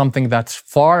 It was something that's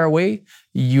far away.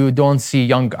 You don't see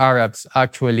young Arabs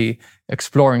actually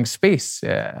exploring space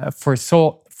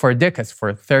for decades,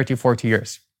 for 30, 40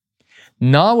 years.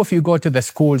 Now, if you go to the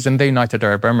schools in the United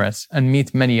Arab Emirates and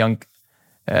meet many young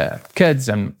kids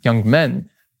and young men,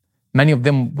 many of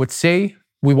them would say,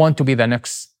 we want to be the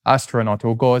next astronaut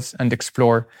who goes and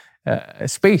explore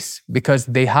space, because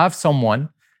they have someone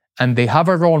and they have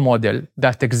a role model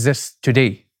that exists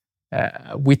today.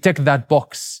 We ticked that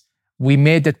box. We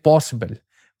made it possible.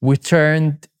 We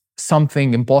turned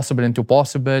something impossible into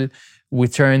possible. We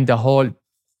turned the whole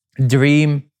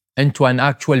dream into an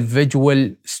actual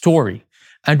visual story.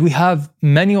 And we have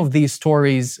many of these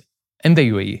stories in the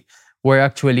UAE where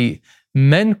actually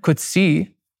men could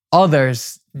see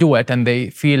others do it and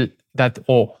they feel that,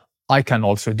 oh, I can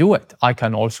also do it. I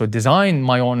can also design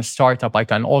my own startup. I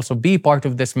can also be part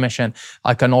of this mission.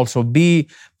 I can also be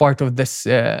part of this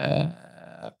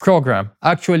program.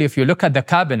 Actually, if you look at the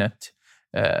cabinet,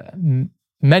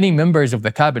 many members of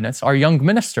the cabinets are young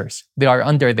ministers. They are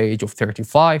under the age of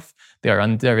 35. They are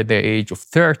under the age of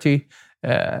 30.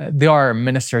 They are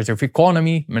ministers of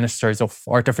economy, ministers of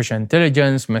artificial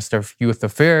intelligence, minister of youth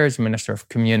affairs, minister of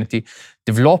community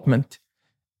development.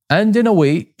 And in a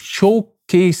way,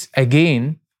 showcase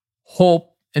again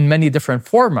hope in many different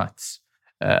formats.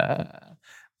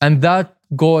 And that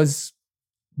goes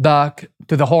back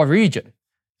to the whole region.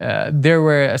 There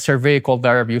were a survey called the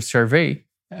Arab Youth Survey.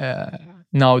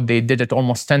 Now they did it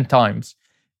almost 10 times.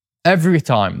 Every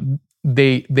time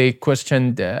they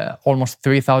questioned almost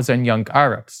 3,000 young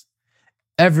Arabs.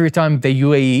 Every time the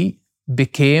UAE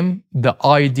became the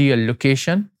ideal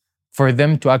location for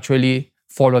them to actually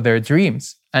follow their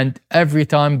dreams. And every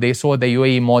time they saw the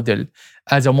UAE model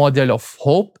as a model of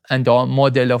hope and a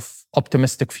model of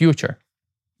optimistic future.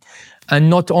 And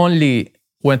not only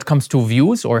when it comes to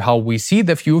views or how we see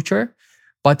the future,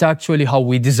 but actually how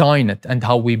we design it and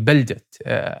how we build it.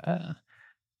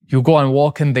 You go and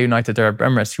walk in the United Arab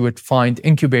Emirates, you would find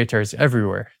incubators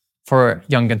everywhere for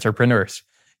young entrepreneurs.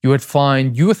 You would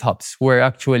find youth hubs where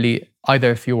actually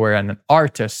either if you were an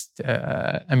artist,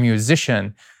 a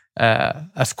musician,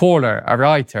 a scholar, a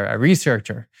writer, a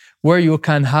researcher, where you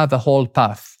can have a whole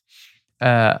path.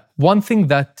 One thing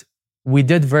that we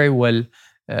did very well,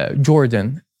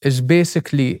 Jordan, is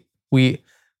basically we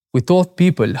taught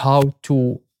people how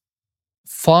to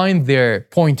find their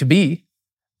point B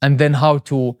and then how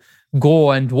to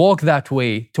go and walk that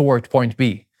way toward point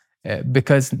B.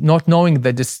 Because not knowing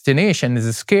the destination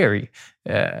is scary.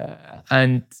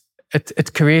 And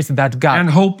it creates that gap. And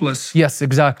hopeless. Yes,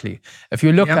 exactly. If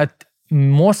you look at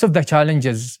most of the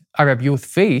challenges Arab youth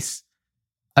face,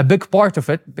 a big part of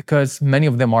it, because many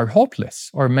of them are hopeless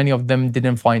or many of them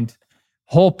didn't find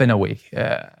hope in a way.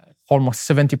 Almost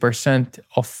 70%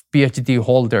 of PhD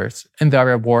holders in the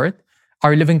Arab world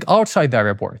are living outside the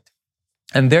Arab world.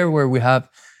 And there where we have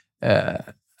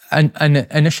an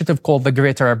initiative called the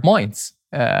Great Arab Minds,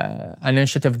 an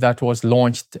initiative that was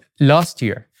launched last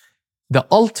year. The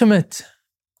ultimate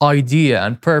idea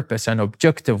and purpose and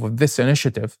objective of this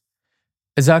initiative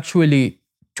is actually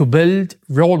to build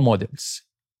role models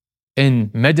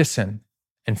in medicine,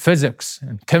 in physics,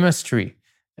 in chemistry,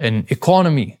 in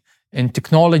economy, in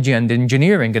technology and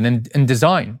engineering, and in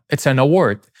design. It's an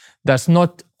award that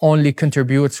not only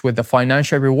contributes with the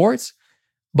financial rewards,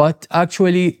 but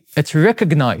actually it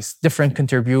recognizes different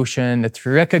contribution. It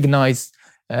recognizes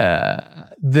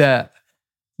the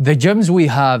gems we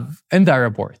have in the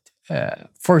Arab world.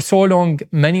 For so long,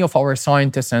 many of our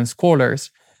scientists and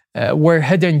scholars were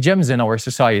hidden gems in our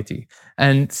society.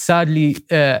 And sadly,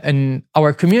 in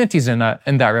our communities in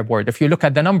the Arab world, if you look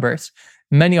at the numbers,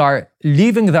 many are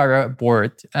leaving the Arab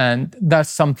world. And that's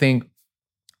something,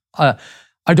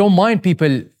 I don't mind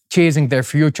people chasing their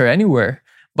future anywhere,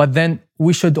 But then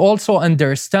we should also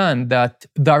understand that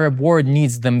the Arab world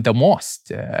needs them the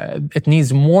most. It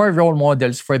needs more role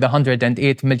models for the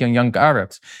 108 million young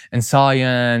Arabs in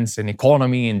science, in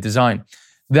economy, in design.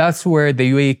 That's where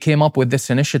the UAE came up with this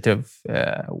initiative,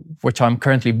 which I'm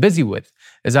currently busy with,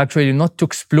 is actually not to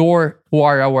explore who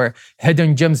are our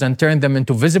hidden gems and turn them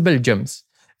into visible gems,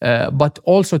 but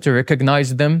also to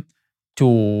recognize them,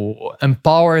 to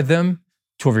empower them,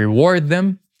 to reward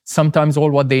them. Sometimes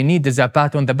all what they need is a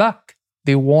pat on the back.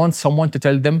 They want someone to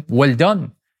tell them, well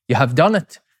done, you have done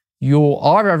it. You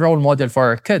are a role model for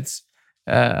our kids.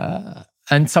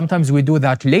 And sometimes we do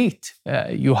that late.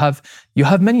 You have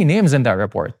many names in the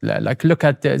report. Like look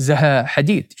at Zaha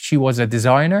Hadid. She was a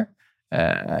designer.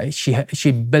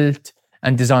 She built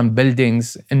and designed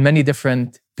buildings in many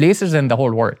different places in the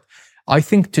whole world. I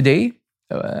think today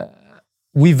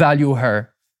we value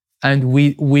her and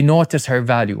we notice her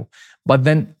value. But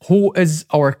then who is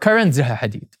our current Zaha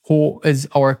Hadid? Who is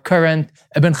our current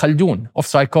Ibn Khaldun of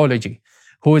psychology?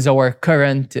 Who is our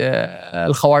current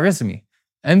Al-Khwarizmi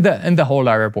in the whole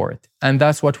Arab world? And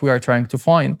that's what we are trying to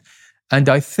find. And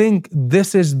I think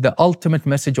this is the ultimate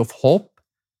message of hope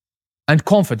and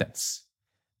confidence.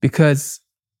 Because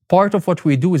part of what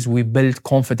we do is we build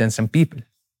confidence in people.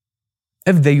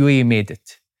 If the UAE made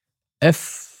it,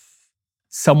 if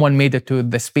someone made it to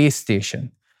the space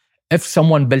station, if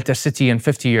someone built a city in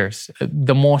 50 years,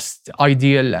 the most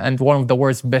ideal and one of the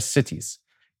world's best cities,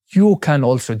 you can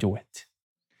also do it.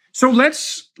 So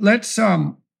let's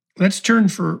turn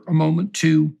for a moment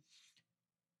to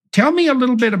tell me a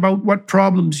little bit about what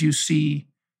problems you see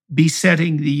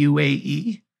besetting the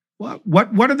UAE.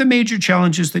 What are the major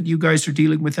challenges that you guys are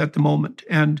dealing with at the moment?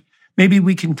 And maybe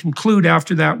we can conclude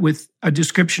after that with a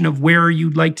description of where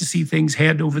you'd like to see things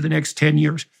head over the next 10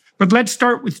 years. But let's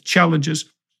start with challenges.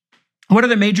 What are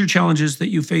the major challenges that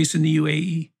you face in the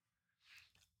UAE?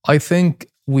 I think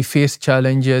we face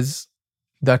challenges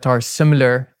that are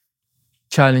similar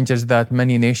challenges that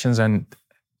many nations and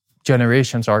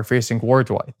generations are facing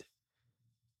worldwide.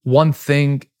 One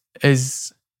thing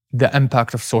is the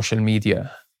impact of social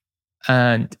media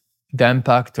and the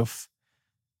impact of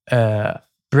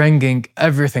bringing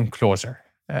everything closer.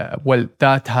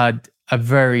 That had a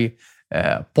very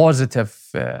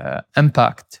positive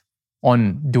impact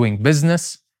on doing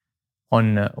business,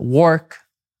 on work,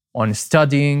 on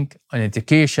studying, on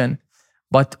education,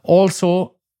 but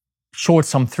also showed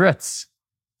some threats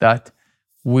that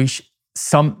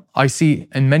I see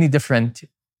in many different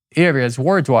areas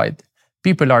worldwide.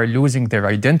 People are losing their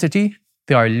identity,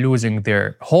 they are losing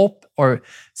their hope, or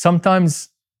sometimes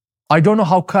I don't know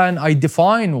how can I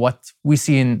define what we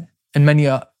see in many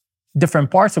different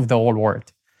parts of the whole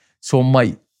world. So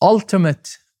my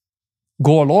ultimate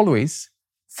goal always,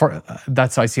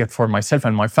 that's I see it for myself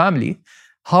and my family,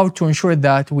 how to ensure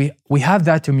that we have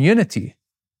that immunity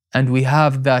and we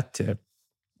have that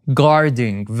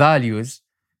guarding values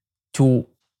to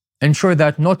ensure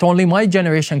that not only my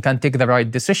generation can take the right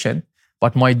decision,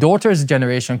 but my daughter's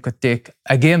generation could take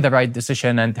again the right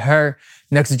decision, and her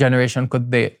next generation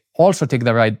could they also take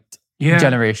the right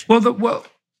generation.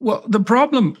 Well, the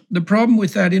problem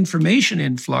with that information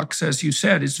influx, as you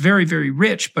said, is very, very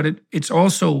rich, but it's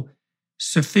also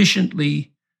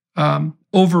sufficiently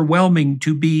overwhelming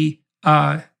to be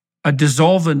a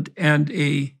dissolvent and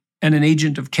an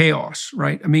agent of chaos,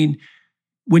 right? I mean,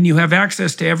 when you have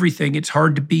access to everything, it's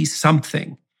hard to be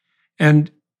something, and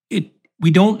we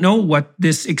don't know what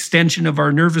this extension of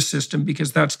our nervous system,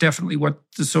 because that's definitely what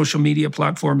the social media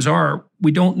platforms are.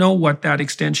 We don't know what that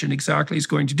extension exactly is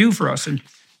going to do for us. And,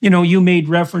 you made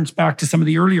reference back to some of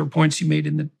the earlier points you made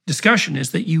in the discussion,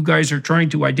 is that you guys are trying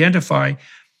to identify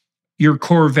your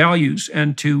core values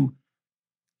and to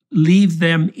leave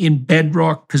them in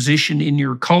bedrock position in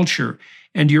your culture.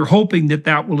 And you're hoping that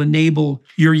that will enable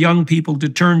your young people to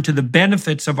turn to the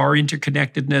benefits of our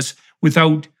interconnectedness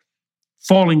without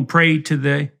falling prey to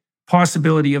the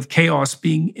possibility of chaos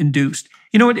being induced.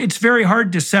 It's very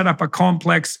hard to set up a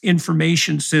complex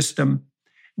information system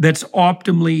that's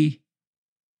optimally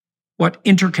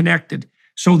interconnected.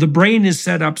 So the brain is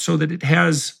set up so that it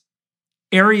has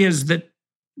areas that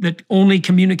only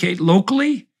communicate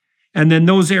locally, and then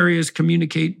those areas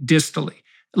communicate distally.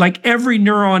 Like every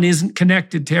neuron isn't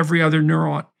connected to every other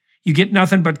neuron. You get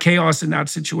nothing but chaos in that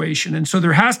situation. And so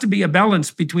there has to be a balance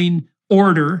between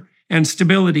order and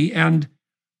stability and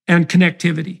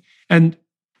connectivity. And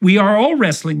we are all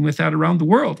wrestling with that around the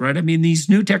world, right? I mean, these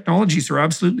new technologies are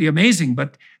absolutely amazing,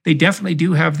 but they definitely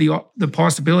do have the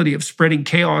possibility of spreading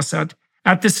chaos at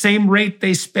the same rate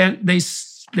they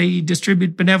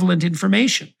distribute benevolent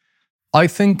information. I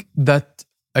think that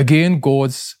again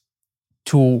goes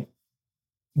to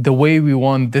the way we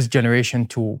want this generation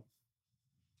to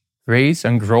raise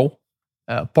and grow,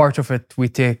 part of it we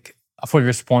take a full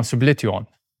responsibility on.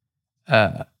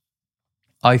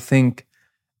 I think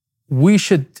we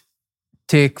should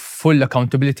take full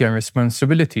accountability and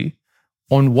responsibility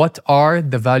on what are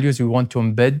the values we want to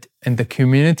embed in the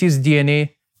community's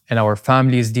DNA, in our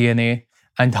family's DNA,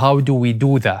 and how do we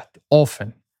do that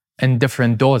often in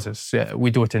different doses.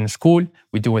 We do it in school,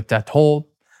 we do it at home,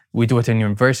 we do it in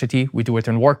university, we do it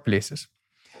in workplaces.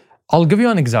 I'll give you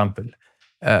an example.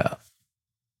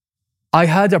 I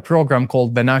had a program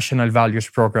called the National Values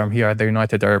Program here at the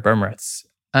United Arab Emirates.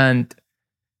 And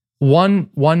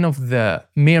one of the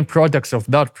main products of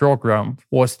that program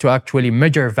was to actually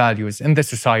measure values in the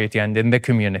society and in the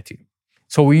community.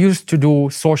 So we used to do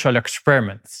social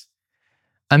experiments.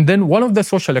 And then one of the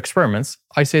social experiments,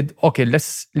 I said, okay,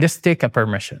 let's take a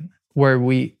permission where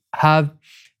we have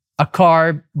a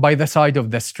car by the side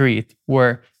of the street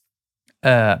where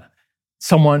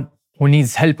someone who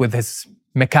needs help with his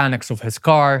mechanics of his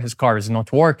car is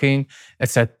not working.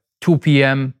 It's at 2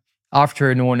 p.m.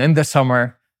 afternoon in the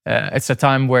summer. It's a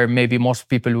time where maybe most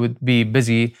people would be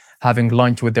busy having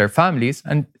lunch with their families.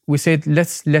 And we said,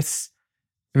 let's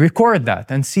record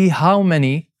that and see how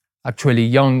many actually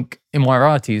young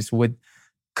Emiratis would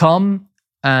come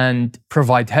and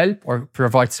provide help or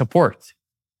provide support.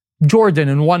 Jordan,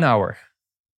 in 1 hour,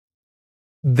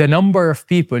 the number of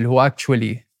people who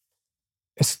actually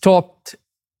stopped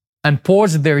and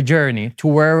paused their journey to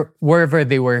wherever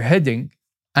they were heading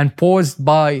and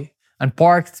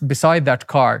parked beside that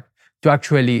car to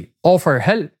actually offer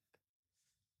help,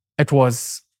 it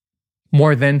was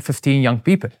more than 15 young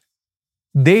people.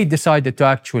 They decided to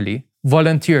actually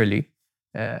voluntarily,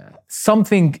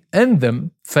 something in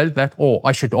them felt that, oh,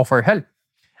 I should offer help.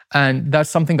 And that's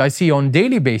something I see on a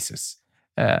daily basis.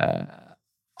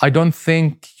 I don't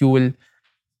think you will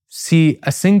see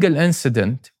a single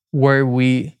incident where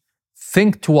we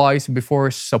think twice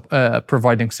before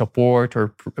providing support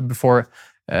or before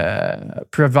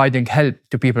providing help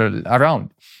to people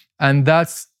around. And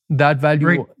that value.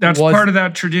 Right. That's part of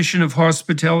that tradition of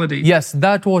hospitality. Yes,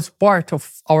 that was part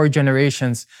of our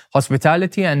generation's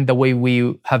hospitality and the way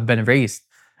we have been raised.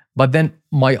 But then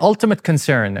my ultimate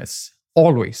concern is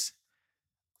always,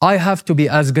 I have to be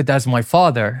as good as my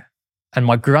father and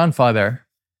my grandfather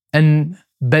in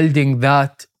building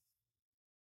that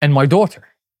in my daughter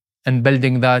and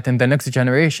building that in the next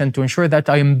generation to ensure that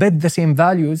I embed the same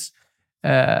values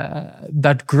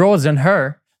that grows in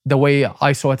her the way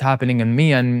I saw it happening in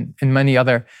me and in many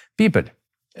other people.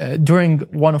 During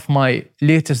one of my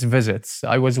latest visits,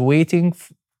 I was waiting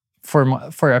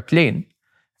for a plane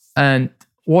and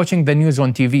watching the news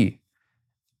on TV.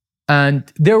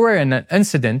 And there were an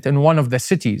incident in one of the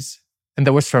cities in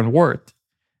the Western world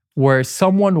where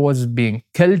someone was being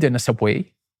killed in a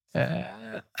subway,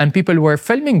 and people were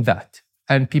filming that,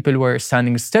 and people were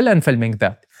standing still and filming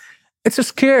that. It's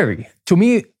scary. To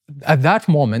me, at that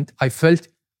moment, I felt,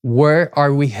 where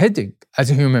are we heading as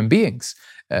human beings?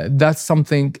 That's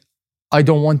something I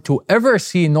don't want to ever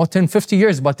see, not in 50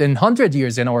 years, but in 100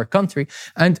 years in our country.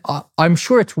 And I'm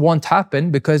sure it won't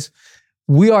happen because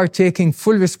we are taking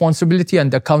full responsibility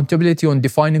and accountability on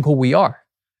defining who we are.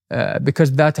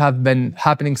 Because that have been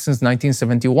happening since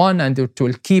 1971 and it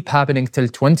will keep happening till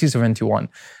 2071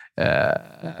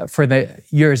 for the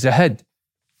years ahead.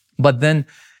 But then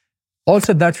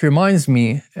also that reminds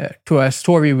me to a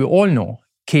story we all know,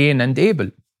 Cain and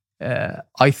Abel.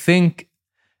 I think,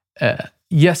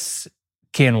 yes,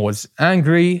 Cain was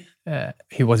angry,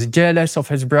 he was jealous of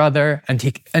his brother, and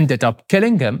he ended up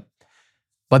killing him.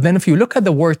 But then if you look at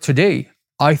the world today,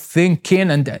 I think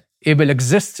Cain and Abel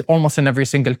exist almost in every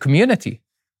single community.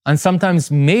 And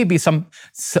sometimes maybe some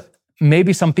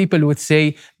people would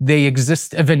say they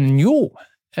exist even in you.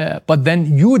 But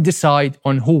then you decide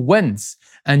on who wins.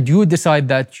 And you decide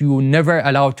that you never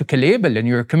allow to kill Abel in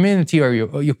your community or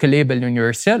you kill Abel in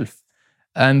yourself.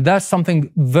 And that's something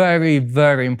very,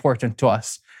 very important to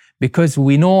us. Because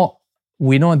we know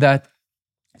that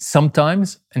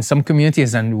sometimes in some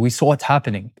communities, and we saw it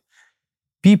happening,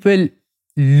 people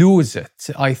lose it.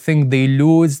 I think they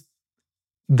lose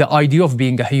the idea of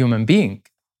being a human being.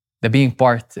 The being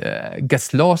part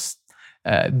gets lost.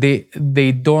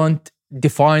 They don't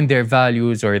define their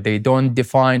values or they don't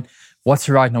define what's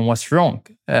right and what's wrong.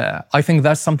 I think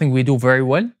that's something we do very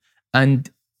well. And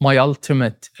my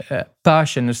ultimate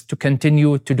passion is to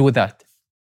continue to do that.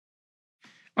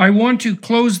 I want to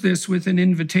close this with an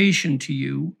invitation to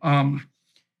you.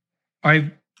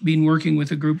 I've been working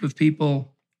with a group of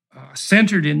people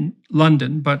centered in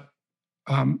London, but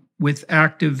with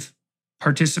active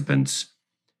participants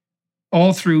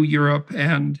all through Europe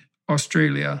and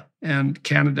Australia and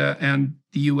Canada and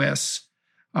the US,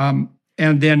 and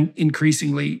then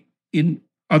increasingly in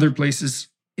other places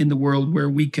in the world where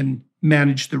we can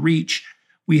manage the reach.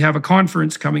 We have a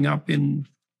conference coming up in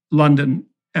London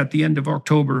at the end of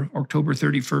October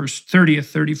 30th,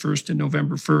 31st, and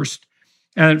November 1st,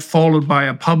 and followed by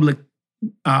a public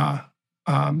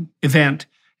event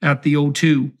at the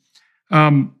O2.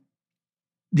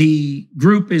 The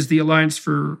group is the Alliance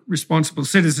for Responsible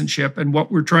Citizenship, and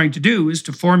what we're trying to do is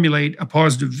to formulate a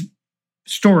positive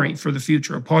story for the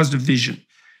future, a positive vision.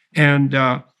 And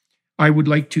I would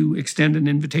like to extend an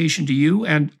invitation to you,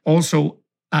 and also,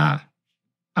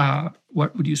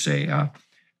 what would you say,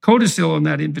 codicil on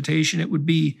that invitation. It would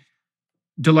be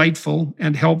delightful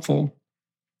and helpful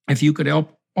if you could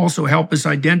also help us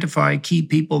identify key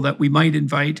people that we might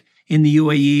invite in the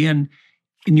UAE and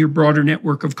in your broader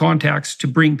network of contacts to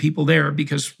bring people there,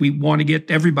 because we want to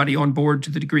get everybody on board to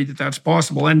the degree that that's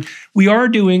possible. And we are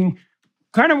doing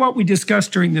kind of what we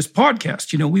discussed during this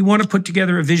podcast. We want to put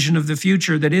together a vision of the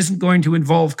future that isn't going to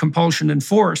involve compulsion and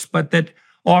force, but that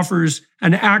offers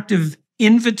an active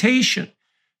invitation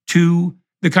to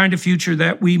the kind of future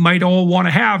that we might all want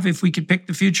to have if we could pick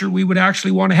the future we would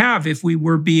actually want to have if we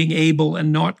were being Abel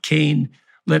and not Cain,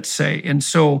 let's say. And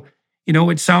so,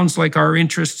 it sounds like our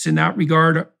interests in that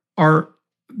regard are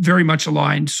very much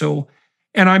aligned. So,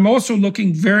 and I'm also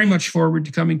looking very much forward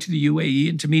to coming to the UAE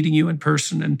and to meeting you in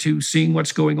person and to seeing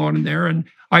what's going on in there. And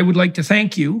I would like to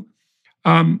thank you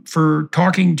for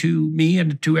talking to me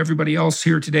and to everybody else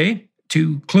here today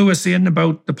to clue us in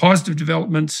about the positive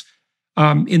developments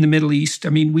in the Middle East. I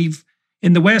mean,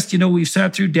 in the West, we've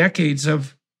sat through decades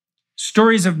of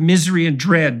stories of misery and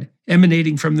dread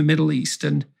emanating from the Middle East.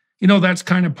 And, that's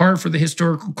kind of par for the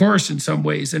historical course in some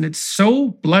ways. And it's so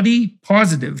bloody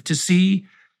positive to see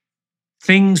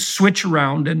things switch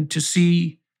around and to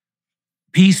see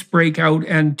peace break out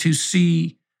and to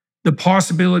see the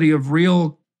possibility of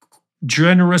real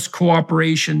generous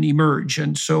cooperation emerge.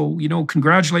 And so,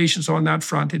 congratulations on that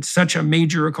front. It's such a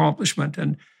major accomplishment.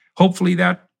 And hopefully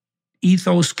that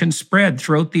ethos can spread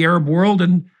throughout the Arab world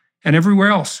and everywhere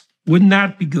else. Wouldn't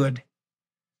that be good?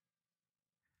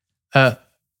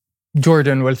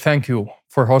 Jordan, well, thank you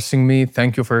for hosting me.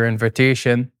 Thank you for your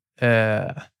invitation.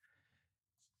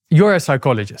 You're a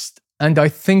psychologist, and I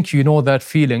think you know that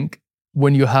feeling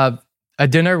when you have a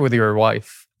dinner with your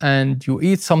wife and you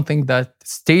eat something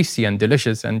that's tasty and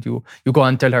delicious, and you go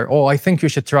and tell her, oh, I think you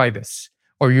should try this.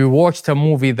 Or you watched a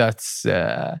movie that's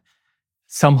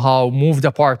somehow moved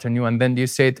apart on you, and then you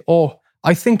said, oh,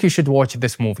 I think you should watch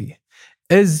this movie.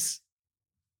 Is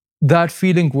that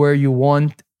feeling where you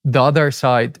want the other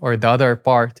side or the other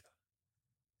part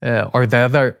or the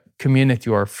other community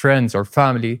or friends or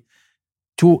family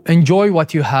to enjoy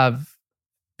what you have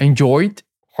enjoyed,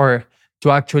 or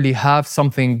to actually have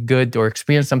something good or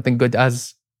experience something good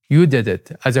as you did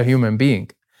it as a human being?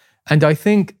 And I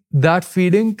think that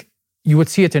feeling, you would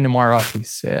see it in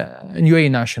Emiratis, in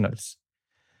UAE nationals.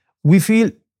 We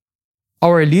feel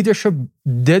our leadership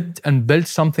did and built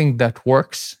something that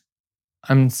works,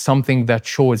 and something that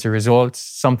shows results,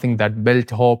 something that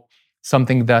built hope,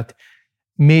 something that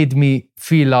made me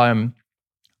feel I'm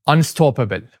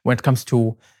unstoppable when it comes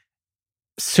to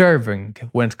serving,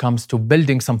 when it comes to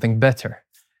building something better.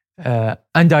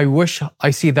 And I wish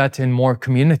I see that in more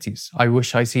communities. I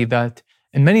wish I see that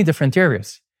in many different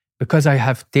areas, because I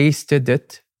have tasted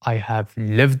it, I have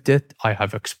lived it, I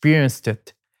have experienced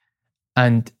it.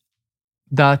 And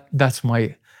that's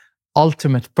my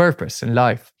ultimate purpose in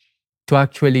life, to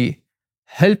actually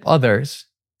help others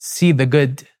see the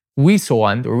good we saw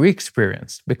and or we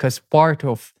experienced, because part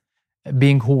of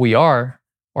being who we are,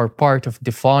 or part of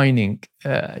defining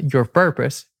your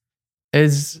purpose,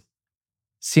 is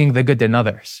seeing the good in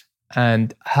others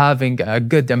and having a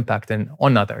good impact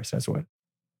on others as well.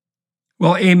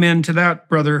 Well, amen to that,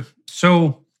 brother.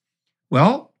 So,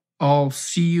 I'll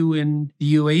see you in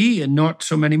the UAE in not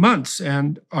so many months,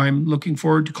 and I'm looking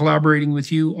forward to collaborating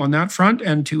with you on that front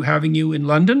and to having you in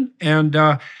London. And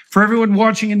for everyone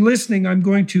watching and listening, I'm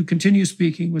going to continue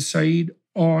speaking with Saeed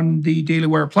on the Daily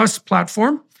Wire Plus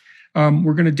platform.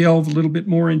 We're going to delve a little bit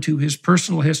more into his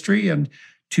personal history and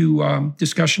to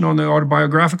discussion on the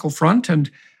autobiographical front.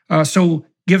 And so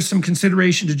give some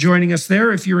consideration to joining us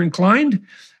there if you're inclined.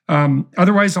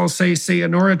 Otherwise, I'll say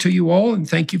sayonara to you all, and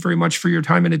thank you very much for your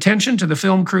time and attention to the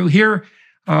film crew here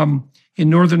in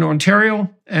Northern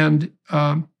Ontario and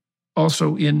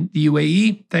also in the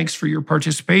UAE. Thanks for your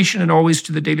participation, and always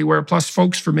to the Daily Wire Plus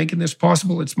folks for making this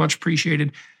possible. It's much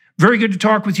appreciated. very good to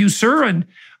talk with you, sir. And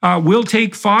we'll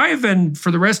take 5. And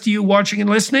for the rest of you watching and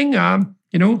listening,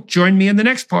 join me in the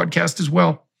next podcast as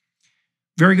well.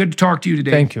 Very good to talk to you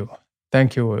today. Thank you.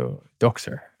 Thank you,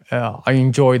 Doctor. I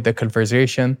enjoyed the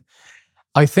conversation.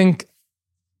 I think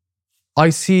I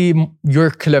see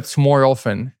your clips more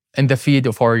often in the feed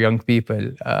of our young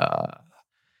people.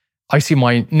 I see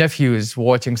my nephews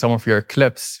watching some of your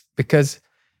clips because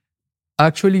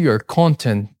actually your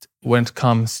content when it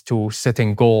comes to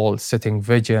setting goals, setting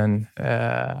vision,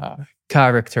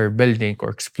 character building or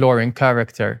exploring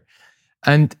character,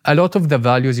 and a lot of the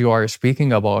values you are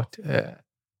speaking about,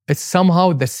 it's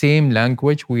somehow the same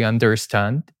language we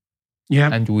understand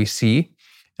and we see.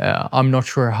 I'm not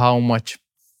sure how much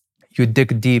you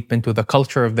dig deep into the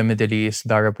culture of the Middle East,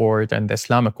 the Arab world, and the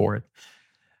Islamic world.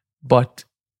 But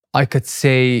I could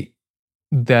say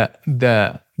that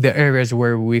the areas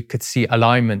where we could see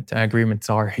alignment and agreements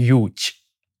are huge,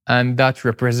 and that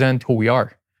represent who we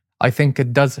are. I think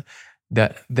it does.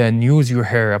 The news you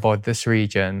hear about this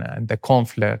region and the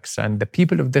conflicts and the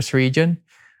people of this region,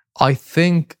 I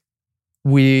think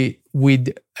we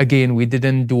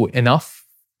didn't do enough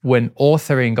when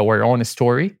authoring our own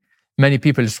story. Many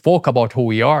people spoke about who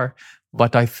we are,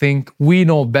 but I think we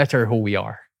know better who we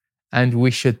are, and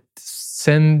we should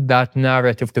send that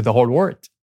narrative to the whole world.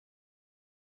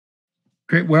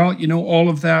 Great. Well, all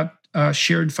of that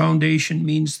shared foundation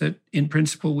means that in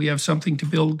principle, we have something to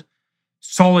build,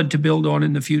 solid to build on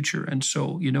in the future. And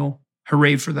so,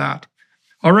 hooray for that.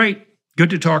 All right. Good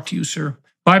to talk to you, sir.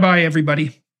 Bye-bye,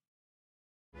 everybody.